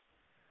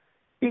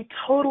 Be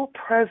total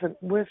present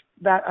with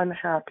that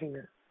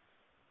unhappiness.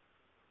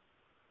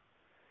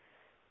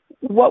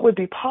 What would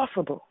be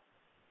possible?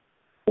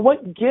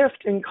 What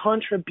gift and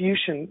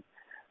contribution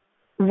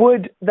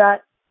would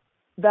that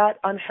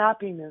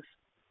unhappiness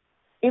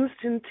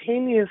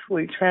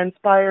instantaneously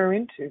transpire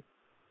into?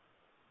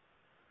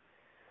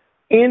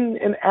 In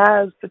and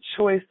as the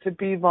choice to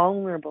be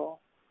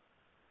vulnerable,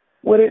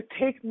 Would it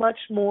take much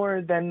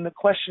more than the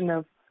question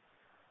of,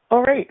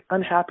 all right,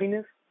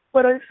 unhappiness,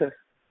 what is this?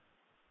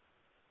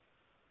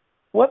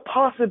 What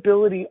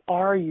possibility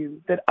are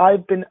you that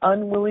I've been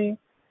unwilling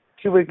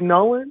to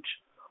acknowledge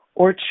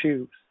or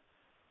choose?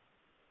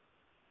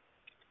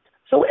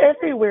 So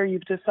everywhere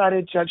you've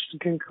decided, judged,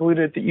 and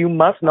concluded that you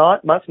must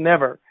not, must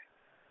never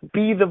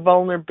be the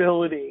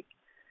vulnerability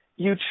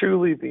you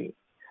truly be,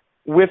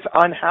 with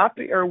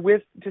unhappy or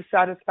with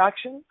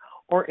dissatisfaction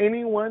or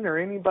anyone or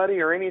anybody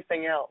or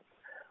anything else,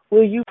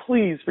 will you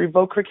please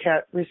revoke,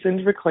 recant,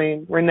 rescind,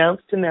 reclaim,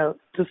 renounce, denounce,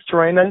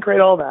 destroy, and uncreate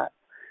all that,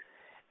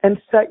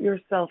 and set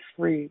yourself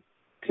free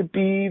to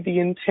be the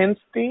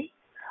intensity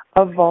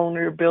of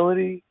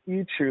vulnerability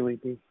you truly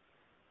be.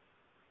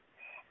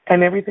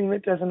 And everything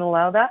that doesn't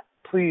allow that,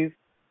 please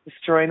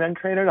destroy and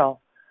uncreate it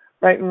all.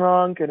 Right and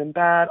wrong, good and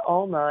bad,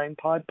 all nine,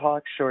 pod,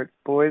 poc, shorts,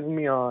 boys, and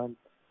beyond.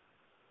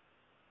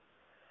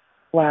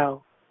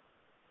 Wow.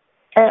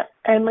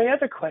 And my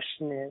other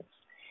question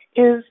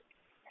is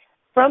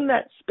from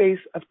that space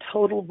of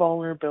total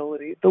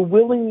vulnerability, the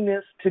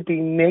willingness to be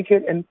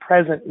naked and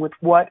present with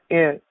what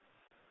is,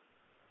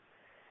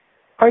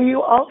 are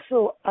you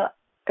also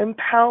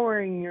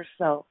empowering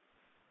yourself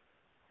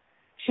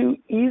to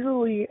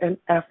easily and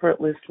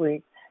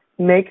effortlessly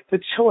make the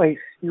choice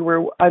you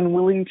were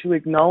unwilling to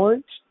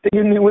acknowledge that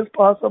you knew was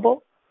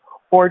possible,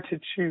 or to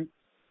choose?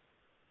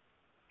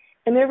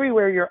 And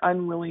everywhere you're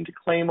unwilling to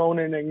claim, own,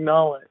 and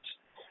acknowledge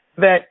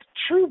that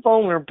true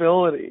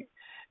vulnerability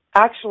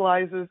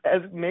actualizes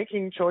as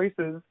making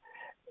choices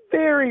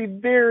very,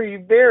 very,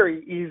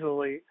 very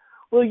easily,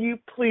 will you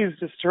please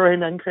destroy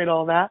and uncreate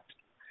all that?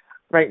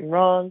 Right and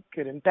wrong,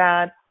 good and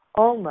bad,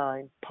 all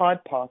nine, pod,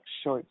 poc,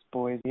 shorts,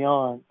 boys,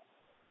 beyond.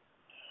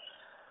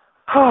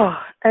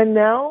 And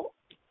now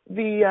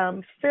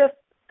the fifth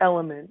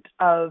element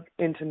of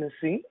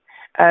intimacy,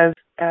 as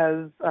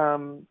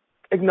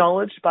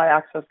acknowledged by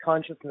Access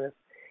Consciousness,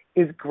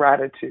 is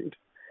gratitude.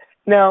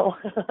 Now,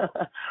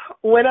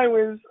 when I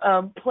was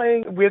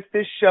playing with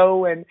this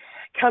show and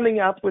coming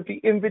up with the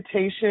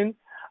invitation,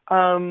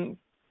 the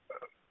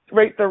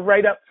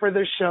write-up for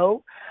the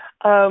show,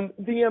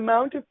 the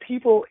amount of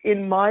people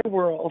in my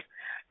world,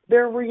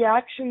 their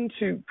reaction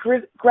to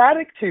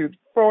gratitude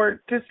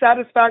for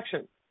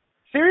dissatisfaction.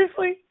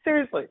 Seriously,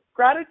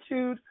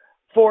 gratitude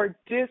for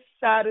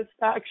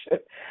dissatisfaction.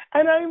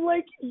 And I'm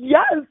like,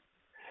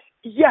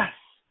 yes.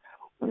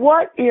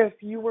 What if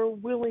you were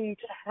willing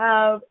to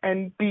have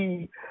and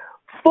be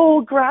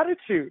full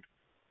gratitude?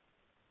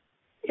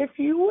 If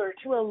you were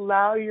to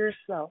allow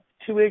yourself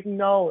to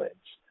acknowledge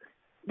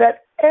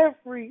that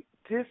every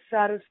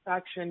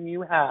dissatisfaction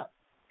you have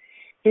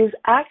is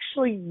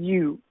actually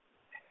you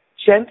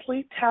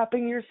gently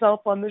tapping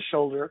yourself on the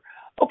shoulder.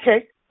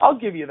 Okay, I'll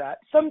give you that.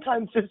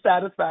 Sometimes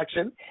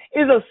dissatisfaction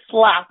is a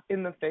slap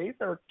in the face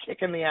or a kick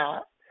in the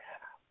ass.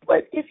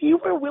 But if you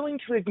were willing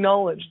to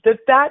acknowledge that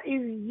that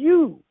is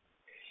you,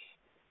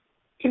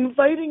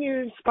 inviting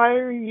and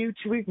inspiring you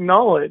to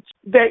acknowledge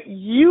that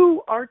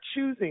you are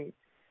choosing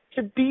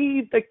to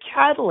be the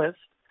catalyst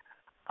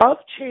of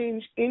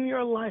change in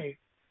your life,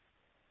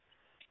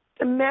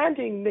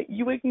 demanding that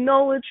you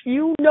acknowledge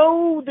you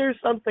know there's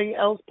something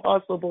else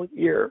possible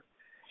here,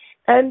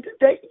 and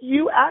that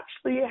you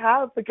actually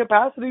have the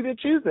capacity to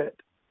choose it.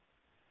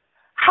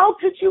 How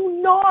could you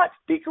not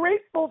be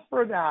grateful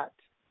for that?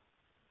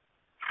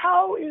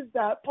 How is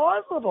that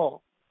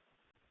possible?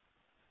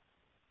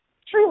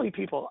 Truly,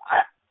 people,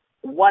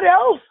 what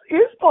else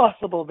is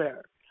possible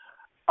there?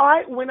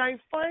 When I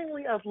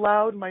finally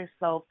allowed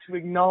myself to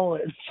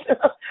acknowledge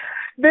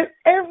that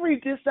every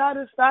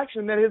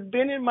dissatisfaction that has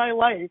been in my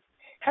life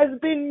has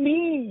been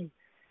me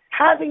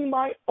having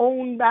my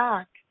own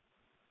back,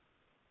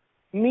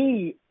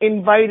 me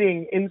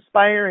inviting,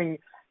 inspiring,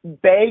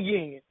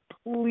 begging,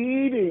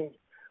 pleading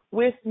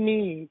with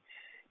me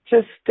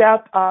to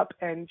step up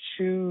and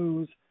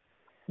choose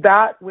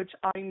that which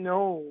I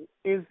know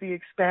is the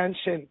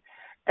expansion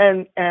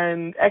and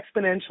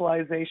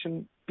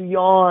exponentialization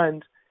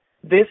beyond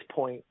this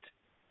point.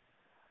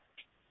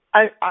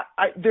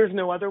 There's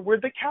no other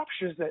word that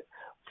captures it.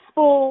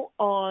 Full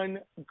on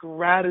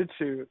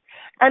gratitude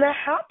and a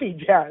happy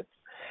death.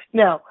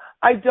 Now,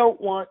 I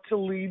don't want to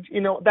lead,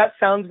 that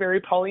sounds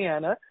very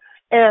Pollyanna,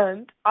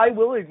 and I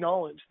will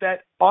acknowledge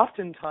that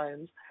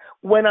oftentimes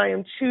when I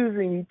am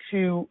choosing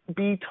to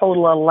be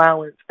total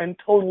allowance and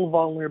total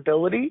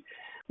vulnerability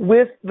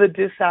with the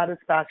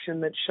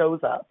dissatisfaction that shows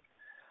up,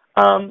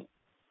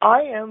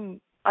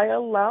 I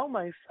allow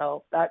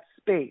myself that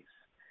space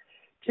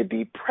to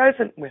be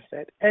present with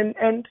it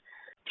and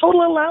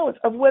total allowance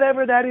of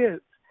whatever that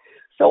is.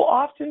 So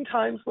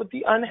oftentimes with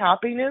the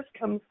unhappiness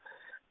comes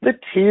the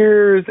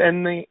tears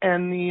and the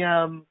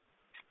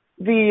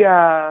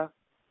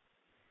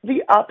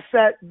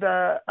upset,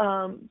 the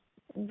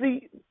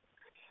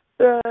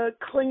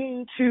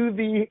clinging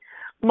to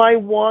my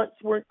wants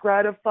weren't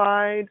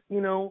gratified,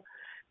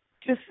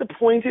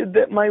 disappointed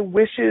that my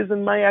wishes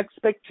and my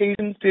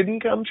expectations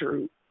didn't come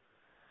true.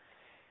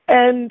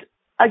 And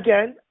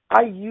again,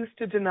 I used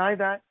to deny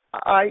that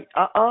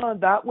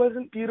that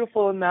wasn't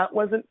beautiful and that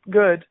wasn't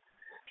good,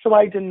 so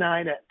I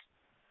denied it.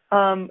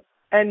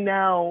 And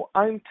now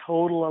I'm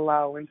total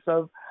allowance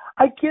of,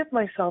 I give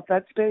myself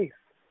that space.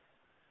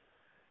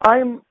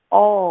 I'm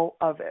all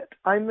of it.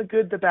 I'm the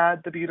good, the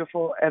bad, the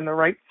beautiful, and the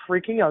right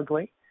freaking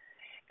ugly.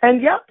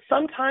 And yep,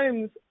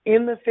 sometimes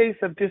in the face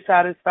of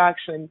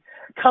dissatisfaction,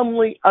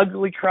 comely,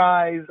 ugly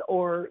cries,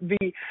 or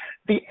the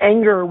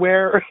anger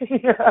where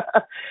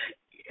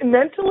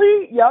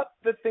mentally, yep,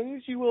 the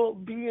things you will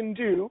be and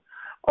do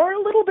are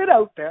a little bit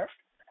out there.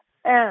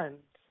 And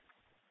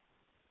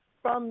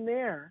from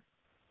there,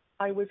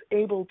 I was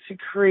able to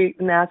create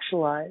and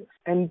actualize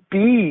and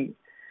be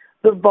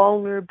the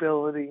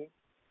vulnerability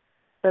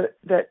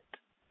that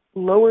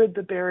lowered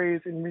the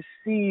barriers and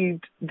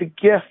received the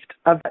gift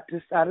of that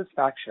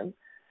dissatisfaction,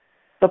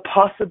 the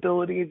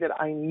possibility that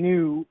I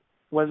knew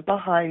was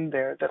behind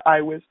there, that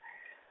I was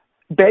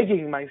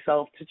begging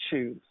myself to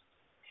choose,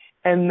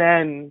 and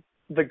then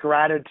the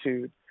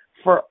gratitude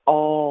for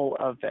all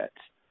of it,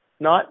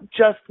 not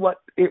just what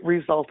it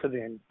resulted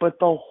in, but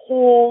the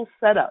whole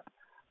setup,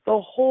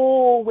 the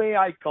whole way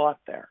I got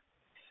there.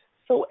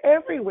 So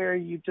everywhere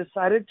you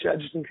decided,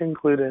 judged, and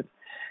concluded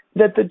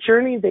that the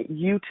journey that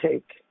you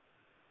take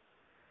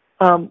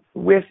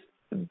with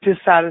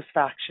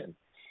dissatisfaction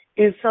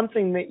is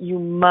something that you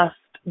must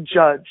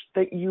judge,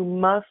 that you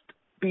must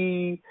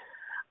be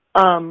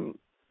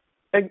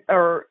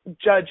or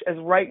judge as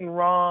right and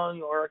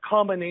wrong, or a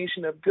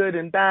combination of good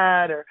and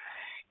bad, or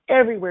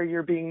everywhere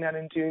you're being that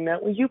and doing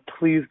that, will you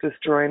please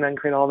destroy and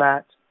uncreate all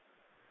that?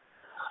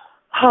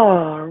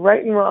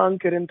 Right and wrong,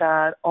 good and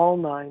bad, all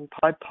nine,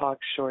 pod, poc,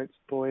 shorts,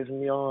 boys,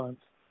 and beyonds.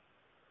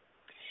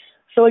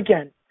 So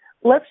again,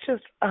 let's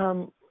just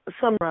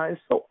summarize.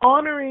 So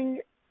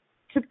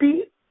to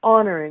be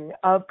honoring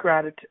of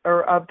gratitude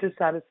or of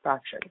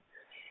dissatisfaction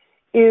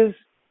is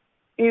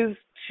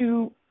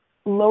to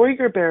lower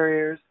your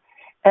barriers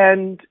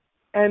and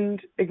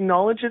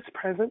acknowledge its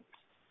presence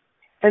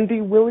and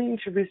be willing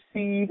to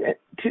receive,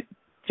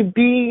 to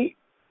be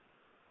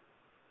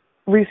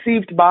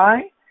received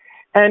by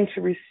and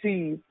to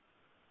receive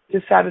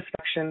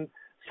dissatisfaction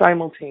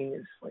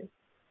simultaneously.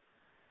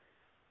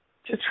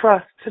 To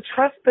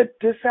trust that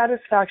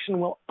dissatisfaction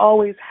will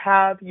always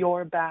have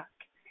your back.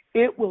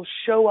 It will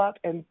show up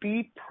and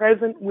be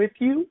present with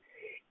you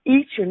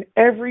each and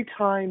every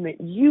time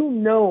that you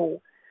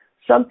know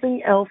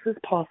something else is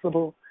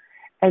possible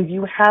and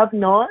you have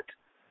not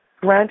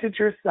granted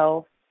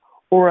yourself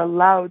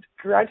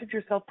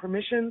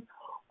permission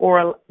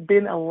or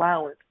been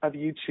allowant of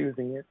you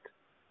choosing it.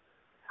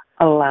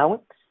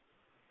 Allowance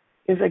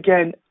is,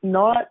 again,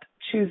 not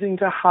choosing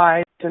to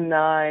hide,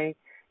 deny,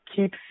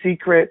 keep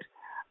secret,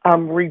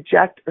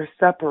 reject or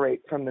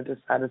separate from the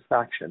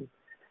dissatisfaction,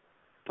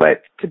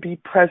 but to be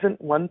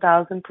present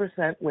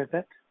 1,000% with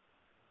it.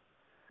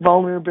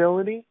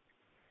 Vulnerability,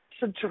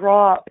 to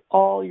drop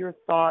all your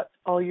thoughts,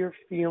 all your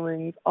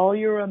feelings, all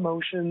your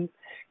emotions,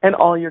 and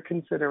all your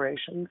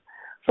considerations.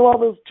 So all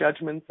those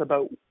judgments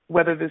about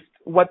what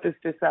this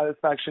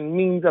dissatisfaction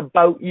means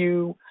about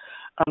you,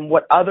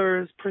 what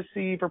others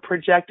perceive or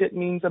project it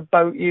means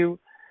about you,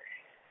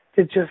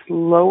 to just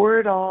lower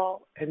it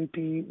all and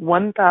be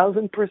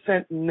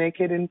 1,000%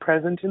 naked and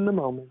present in the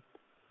moment.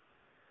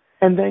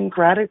 And then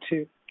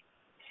gratitude,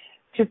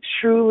 to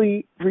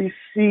truly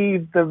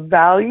receive the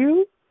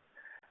value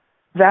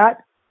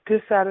that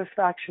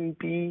dissatisfaction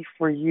be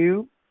for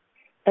you,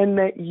 and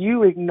that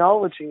you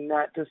acknowledging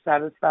that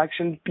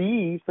dissatisfaction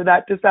be for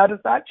that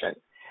dissatisfaction.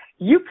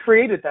 You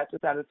created that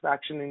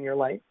dissatisfaction in your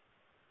life.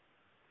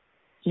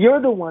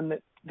 You're the one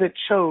that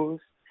chose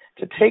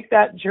to take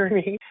that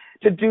journey,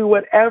 to do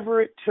whatever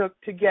it took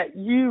to get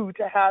you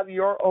to have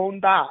your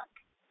own back.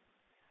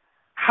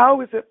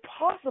 How is it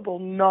possible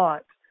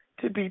not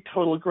to be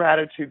total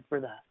gratitude for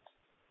that?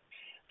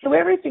 So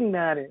everything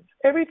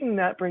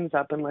that brings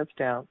up and lets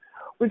down,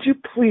 would you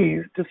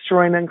please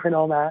destroy and uncreate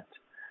all that?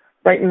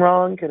 Right and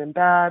wrong, good and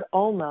bad,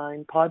 all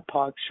nine, pod,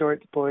 poc,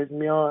 shorts, boys,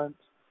 and beyonds.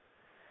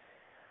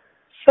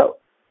 So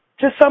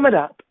to sum it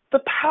up,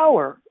 the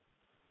power.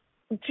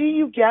 Do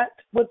you get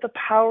what the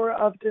power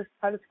of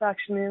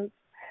dissatisfaction is?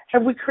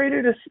 Have we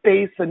created a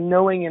space, a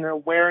knowing and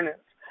awareness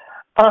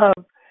of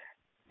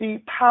the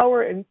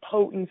power and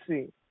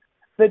potency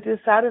that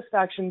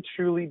dissatisfaction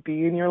truly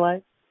be in your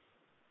life?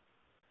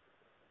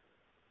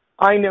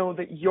 I know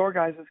that your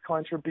guys'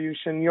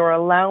 contribution, your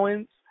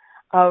allowance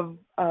of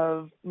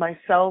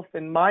myself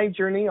and my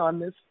journey on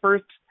this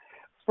first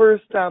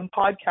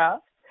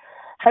podcast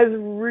has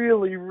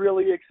really,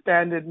 really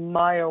expanded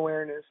my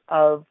awareness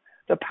of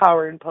the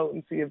power and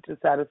potency of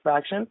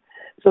dissatisfaction.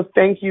 So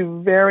thank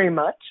you very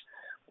much.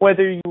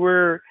 Whether you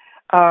were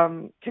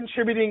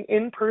contributing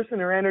in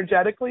person or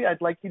energetically, I'd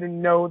like you to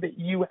know that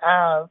you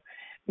have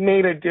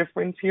made a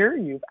difference here.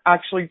 You've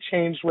actually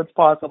changed what's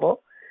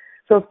possible.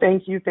 So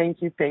thank you,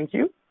 thank you, thank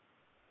you.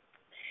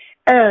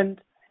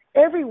 And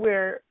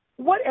everywhere,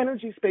 what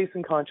energy, space,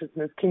 and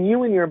consciousness can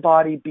you and your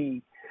body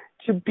be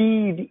to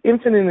be the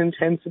infinite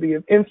intensity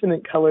of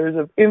infinite colors,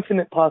 of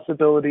infinite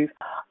possibilities,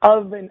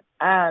 of and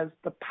as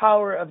the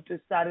power of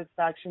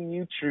dissatisfaction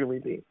you truly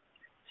be.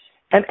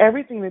 And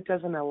everything that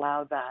doesn't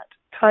allow that,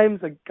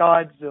 times a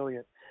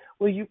godzillion,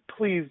 will you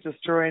please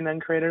destroy and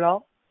uncreate it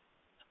all?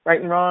 Right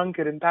and wrong,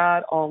 good and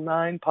bad, all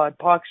nine, pod,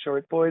 poc,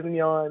 short, boys, and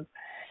yawns.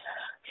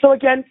 So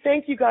again,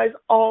 thank you guys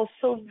all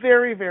so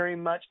very, very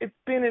much. It's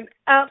been an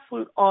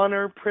absolute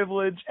honor,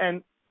 privilege,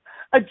 and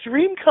a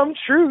dream come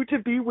true to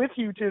be with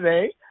you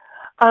today.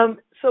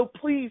 So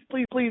please,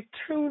 please, please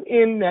tune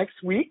in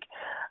next week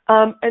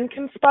and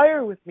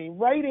conspire with me.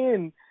 Write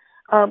in,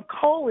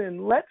 call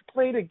in, let's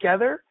play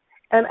together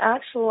and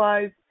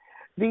actualize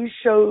these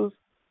shows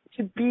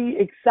to be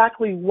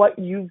exactly what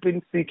you've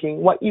been seeking,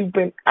 what you've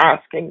been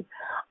asking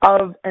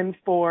of and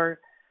for.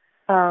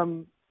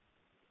 Oh,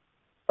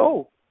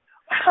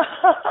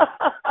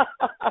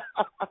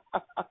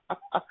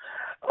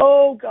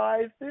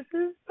 guys, this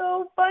is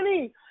so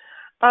funny.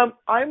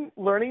 I'm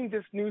learning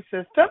this new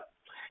system,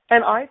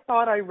 and I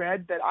thought I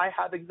read that I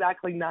have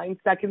exactly 9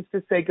 seconds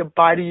to say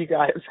goodbye to you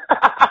guys.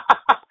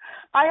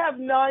 I have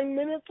 9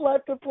 minutes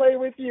left to play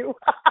with you.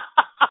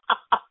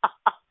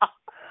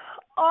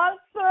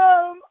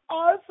 Awesome.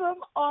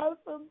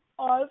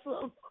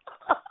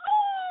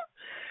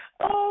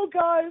 Oh,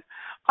 guys,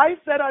 I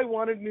said I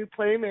wanted new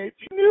playmates.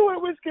 You knew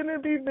it was going to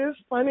be this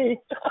funny.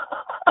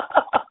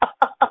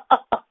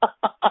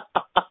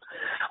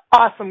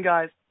 Awesome,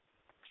 guys.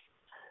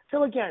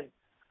 So again,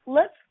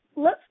 let's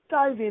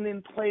dive in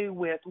and play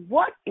with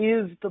what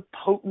is the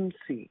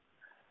potency,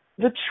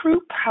 the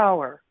true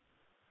power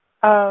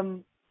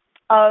of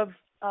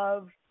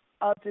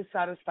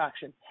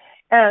dissatisfaction.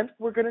 And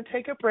we're going to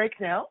take a break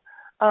now,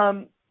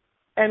 and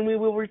we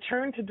will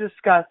return to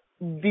discuss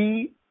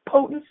the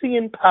potency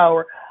and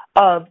power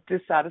of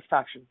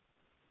dissatisfaction.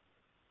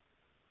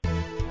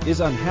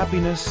 Is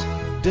unhappiness,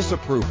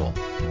 disapproval,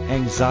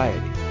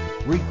 anxiety,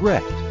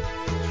 regret,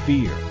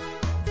 fear,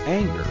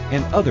 anger,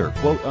 and other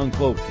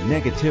quote-unquote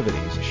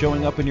negativities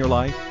showing up in your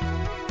life?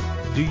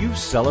 Do you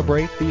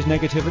celebrate these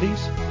negativities?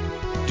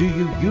 Do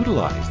you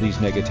utilize these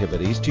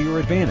negativities to your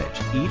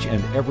advantage each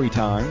and every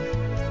time?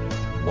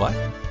 What?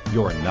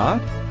 You're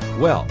not?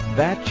 Well,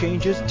 that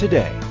changes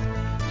today.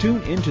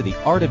 Tune into the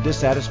Art of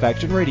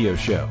Dissatisfaction Radio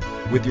Show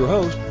with your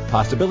host,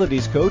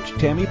 Possibilities Coach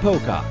Tammy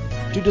Pocock,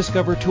 to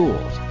discover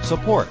tools,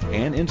 support,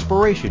 and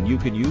inspiration you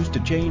can use to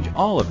change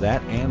all of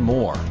that and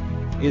more.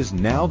 Is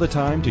now the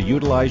time to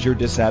utilize your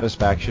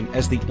dissatisfaction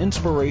as the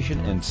inspiration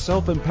and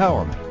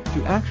self-empowerment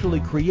to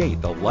actually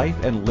create the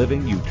life and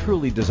living you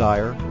truly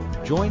desire?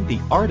 Join the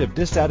Art of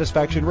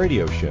Dissatisfaction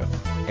Radio Show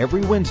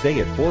every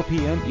Wednesday at 4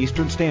 p.m.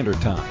 Eastern Standard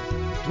Time,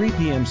 3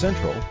 p.m.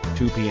 Central,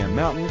 2 p.m.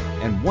 Mountain,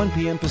 and 1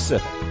 p.m.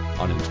 Pacific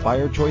on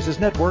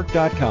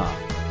InspiredChoicesNetwork.com.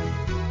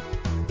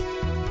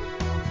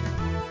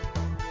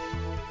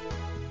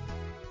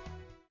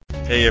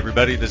 Hey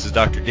everybody, this is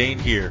Dr. Dane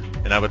here,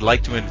 and I would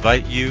like to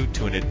invite you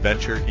to an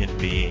adventure in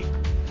being.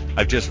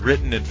 I've just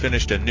written and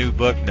finished a new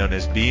book known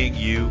as Being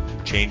You,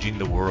 Changing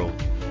the World.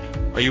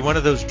 Are you one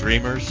of those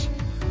dreamers?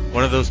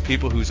 One of those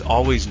people who's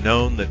always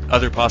known that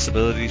other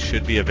possibilities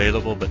should be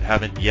available but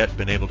haven't yet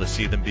been able to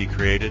see them be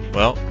created?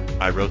 Well,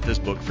 I wrote this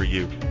book for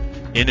you.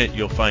 In it,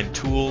 you'll find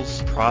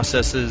tools,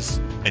 processes,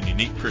 and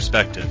unique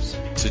perspectives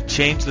to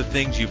change the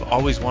things you've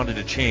always wanted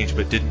to change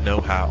but didn't know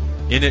how.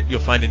 In it,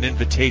 you'll find an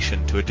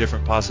invitation to a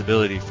different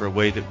possibility for a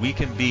way that we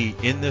can be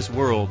in this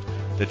world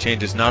that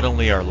changes not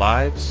only our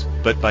lives,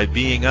 but by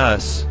being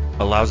us,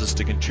 allows us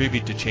to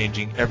contribute to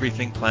changing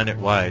everything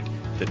planet-wide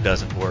that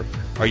doesn't work.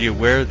 Are you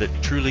aware that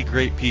truly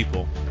great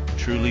people,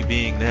 truly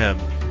being them,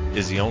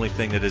 is the only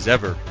thing that has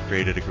ever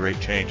created a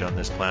great change on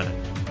this planet?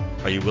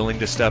 Are you willing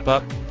to step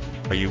up?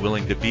 Are you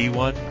willing to be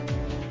one?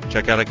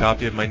 Check out a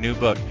copy of my new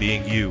book,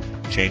 Being You,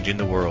 Changing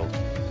the World.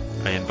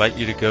 I invite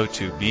you to go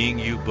to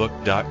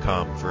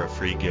beingyoubook.com for a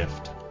free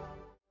gift.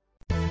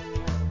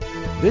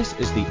 This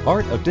is the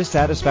Art of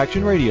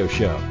Dissatisfaction Radio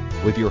Show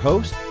with your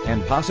host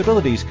and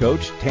Possibilities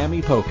Coach,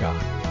 Tammy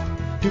Pocock.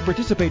 To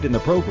participate in the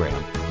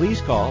program,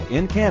 please call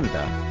in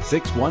Canada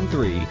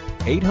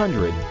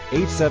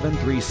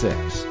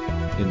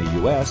 613-800-8736. In the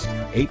U.S.,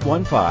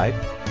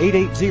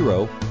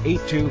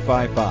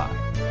 815-880-8255.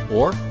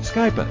 Or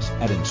Skype us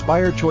at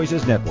Inspired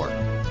Choices Network.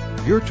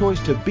 Your choice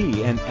to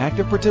be an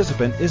active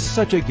participant is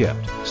such a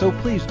gift, so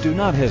please do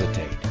not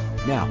hesitate.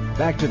 Now,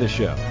 back to the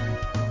show.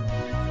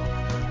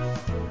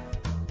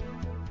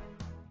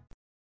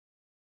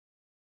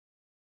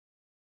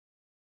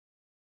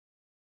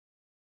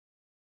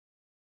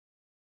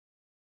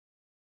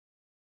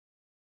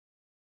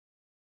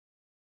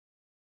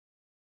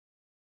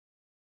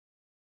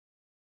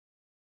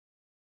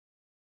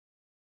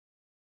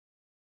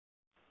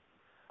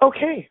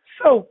 Okay,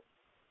 so,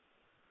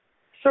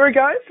 sorry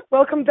guys,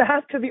 welcome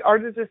back to the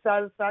Art of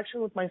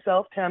Dissatisfaction with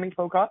myself, Tammy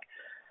Pocock.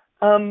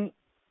 I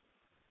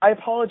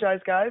apologize,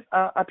 guys.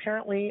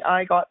 Apparently,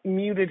 I got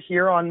muted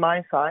here on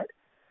my side.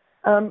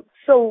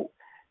 So,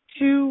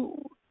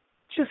 to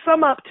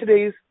sum up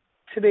today's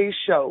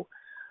show,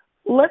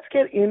 let's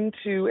get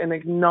into and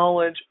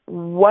acknowledge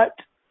what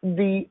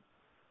the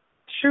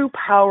true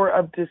power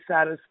of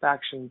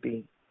dissatisfaction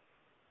be?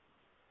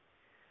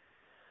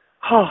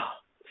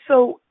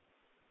 So,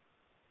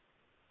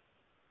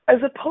 as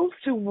opposed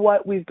to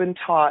what we've been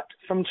taught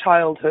from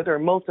childhood, or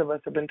most of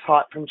us have been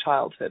taught from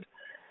childhood,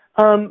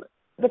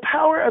 the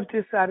power of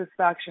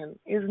dissatisfaction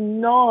is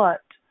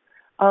not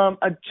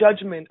a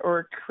judgment or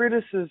a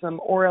criticism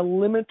or a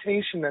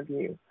limitation of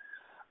you,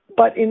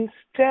 but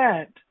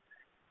instead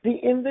the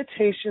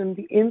invitation,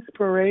 the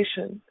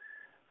inspiration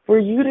for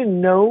you to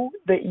know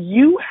that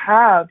you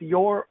have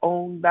your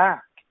own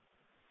back.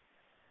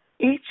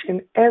 Each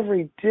and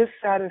every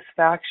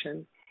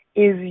dissatisfaction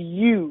is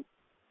you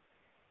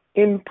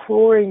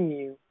imploring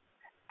you,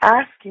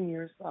 asking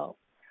yourself,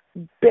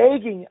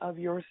 begging of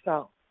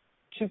yourself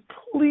to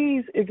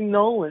please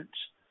acknowledge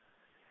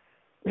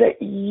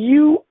that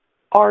you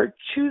are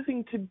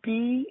choosing to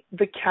be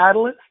the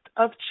catalyst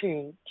of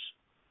change,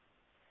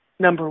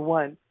 number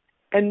one.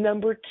 And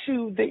number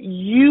two, that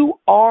you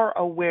are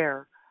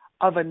aware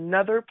of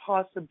another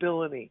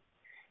possibility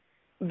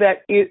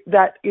that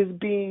is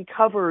being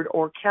covered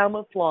or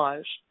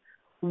camouflaged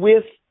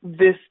with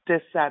this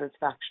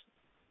dissatisfaction.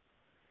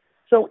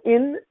 So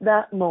in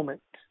that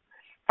moment,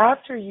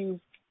 after you've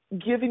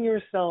given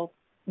yourself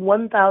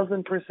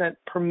 1,000%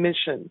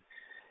 permission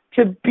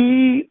to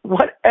be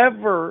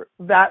whatever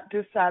that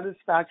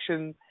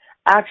dissatisfaction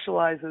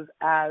actualizes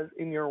as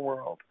in your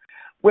world,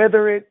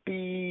 whether it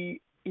be,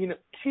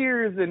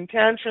 tears and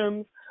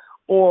tantrums,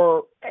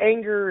 or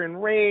anger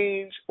and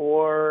rage,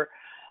 or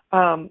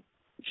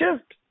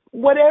just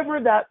whatever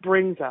that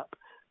brings up,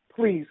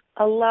 please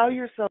allow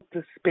yourself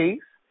the space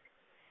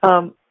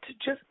to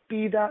just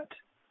be that,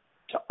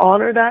 to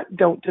honor that.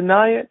 Don't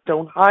deny it.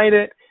 Don't hide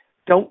it.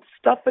 Don't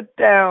stuff it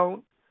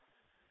down.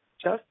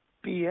 Just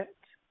be it.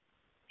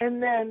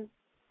 And then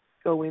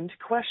go into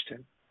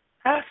question.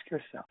 Ask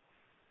yourself,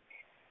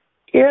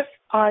 if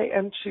I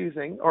am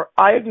choosing, or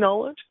I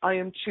acknowledge I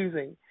am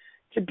choosing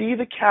to be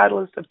the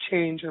catalyst of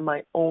change in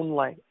my own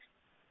life,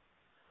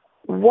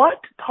 what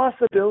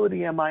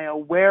possibility am I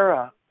aware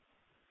of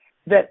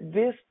that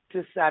this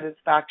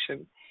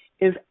dissatisfaction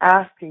is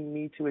asking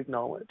me to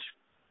acknowledge?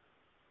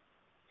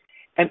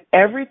 And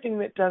everything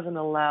that doesn't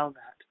allow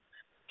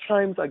that,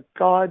 times a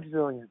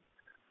godzillion,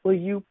 will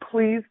you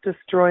please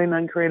destroy and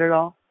uncreate it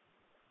all?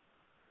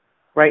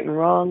 Right and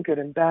wrong, good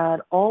and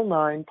bad, all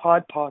nine,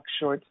 pod, poc,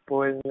 shorts,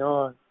 boys, and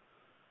yawn.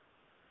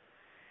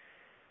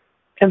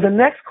 And the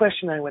next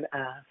question I would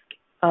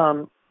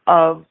ask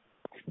of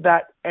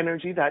that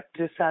energy, that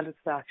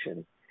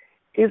dissatisfaction,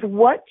 is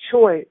what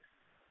choice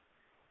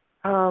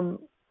am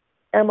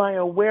I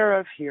aware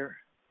of here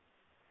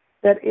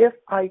that if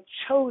I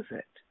chose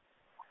it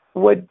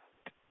would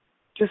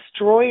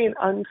destroy and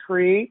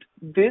uncreate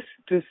this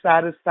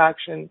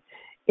dissatisfaction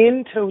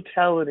in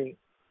totality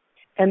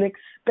and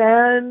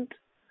expand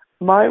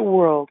my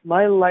world,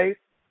 my life,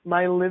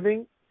 my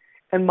living,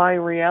 and my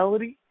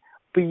reality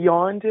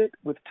beyond it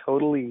with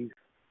total ease.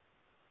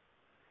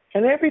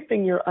 And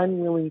everything you're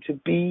unwilling to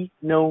be,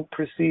 know,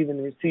 perceive,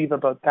 and receive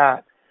about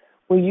that,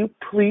 will you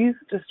please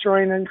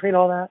destroy and uncreate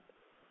all that?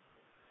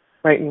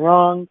 Right and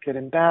wrong, good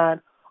and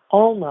bad,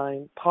 all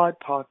nine, pod,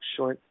 poc,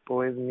 shorts,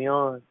 boys, and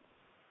yawns.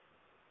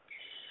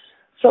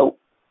 So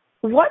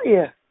what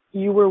if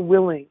you were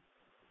willing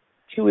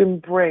to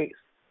embrace,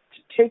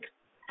 to take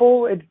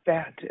full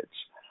advantage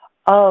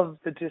of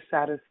the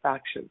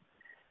dissatisfaction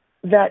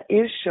that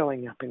is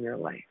showing up in your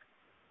life?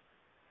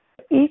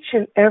 Each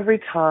and every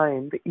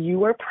time that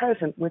you are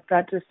present with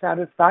that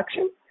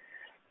dissatisfaction,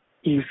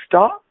 you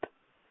stop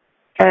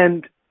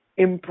and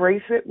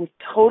embrace it with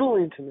total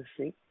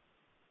intimacy.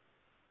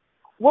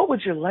 What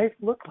would your life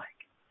look like?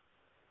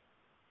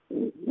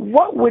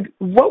 What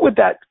would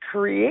that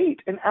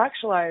create and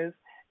actualize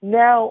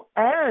now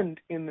and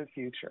in the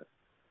future?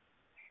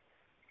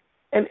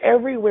 And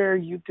everywhere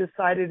you've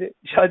decided it,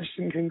 judged,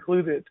 and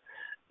concluded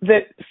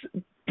that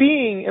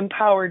being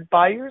empowered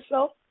by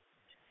yourself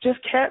just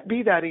can't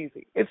be that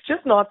easy. It's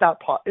just not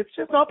it's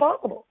just not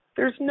possible.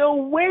 There's no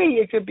way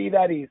it could be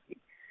that easy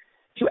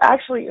to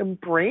actually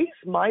embrace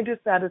my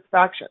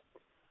dissatisfaction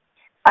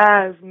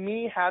as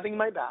me having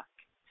my back,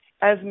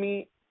 as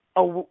me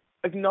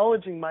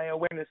acknowledging my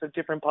awareness of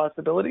different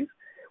possibilities.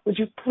 Would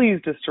you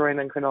please destroy and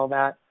uncreate all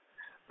that?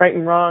 Right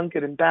and wrong,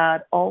 good and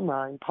bad, all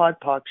nine, pod,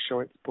 poc,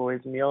 shorts,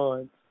 boys, and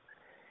yawns.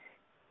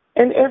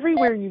 And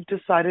everywhere you've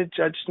decided,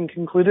 judged, and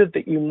concluded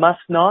that you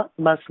must not,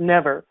 must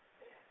never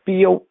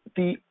be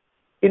the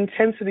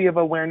intensity of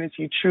awareness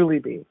you truly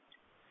be,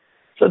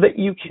 so that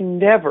you can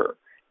never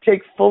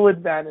take full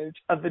advantage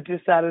of the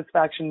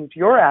dissatisfactions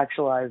you're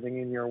actualizing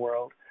in your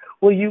world,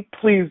 will you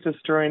please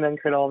destroy and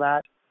uncreate all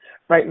that?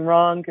 Right and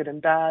wrong, good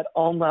and bad,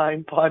 all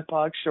nine, pod,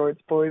 poc, shorts,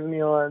 boys, and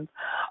yawns.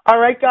 All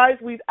right, guys,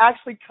 we've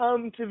actually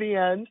come to the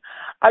end.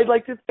 I'd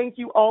like to thank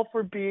you all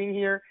for being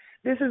here.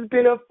 This has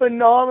been a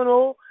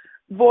phenomenal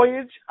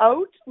voyage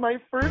out, my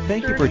first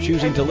Thank you for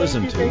choosing to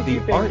listen to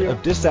the Art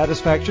of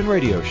Dissatisfaction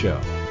Radio Show.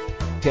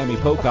 Tammy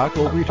Pocock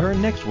will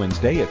return next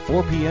Wednesday at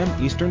 4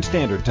 p.m. Eastern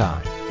Standard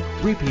Time,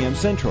 3 p.m.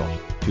 Central,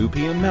 2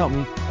 p.m.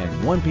 Mountain,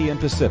 and 1 p.m.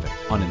 Pacific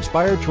on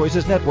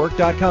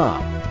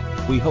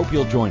InspiredChoicesNetwork.com. We hope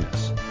you'll join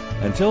us.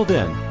 Until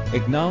then,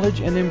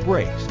 acknowledge and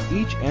embrace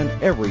each and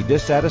every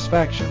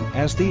dissatisfaction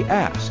as the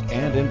ask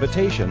and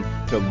invitation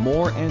to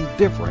more and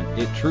different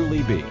it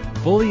truly be,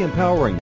 fully empowering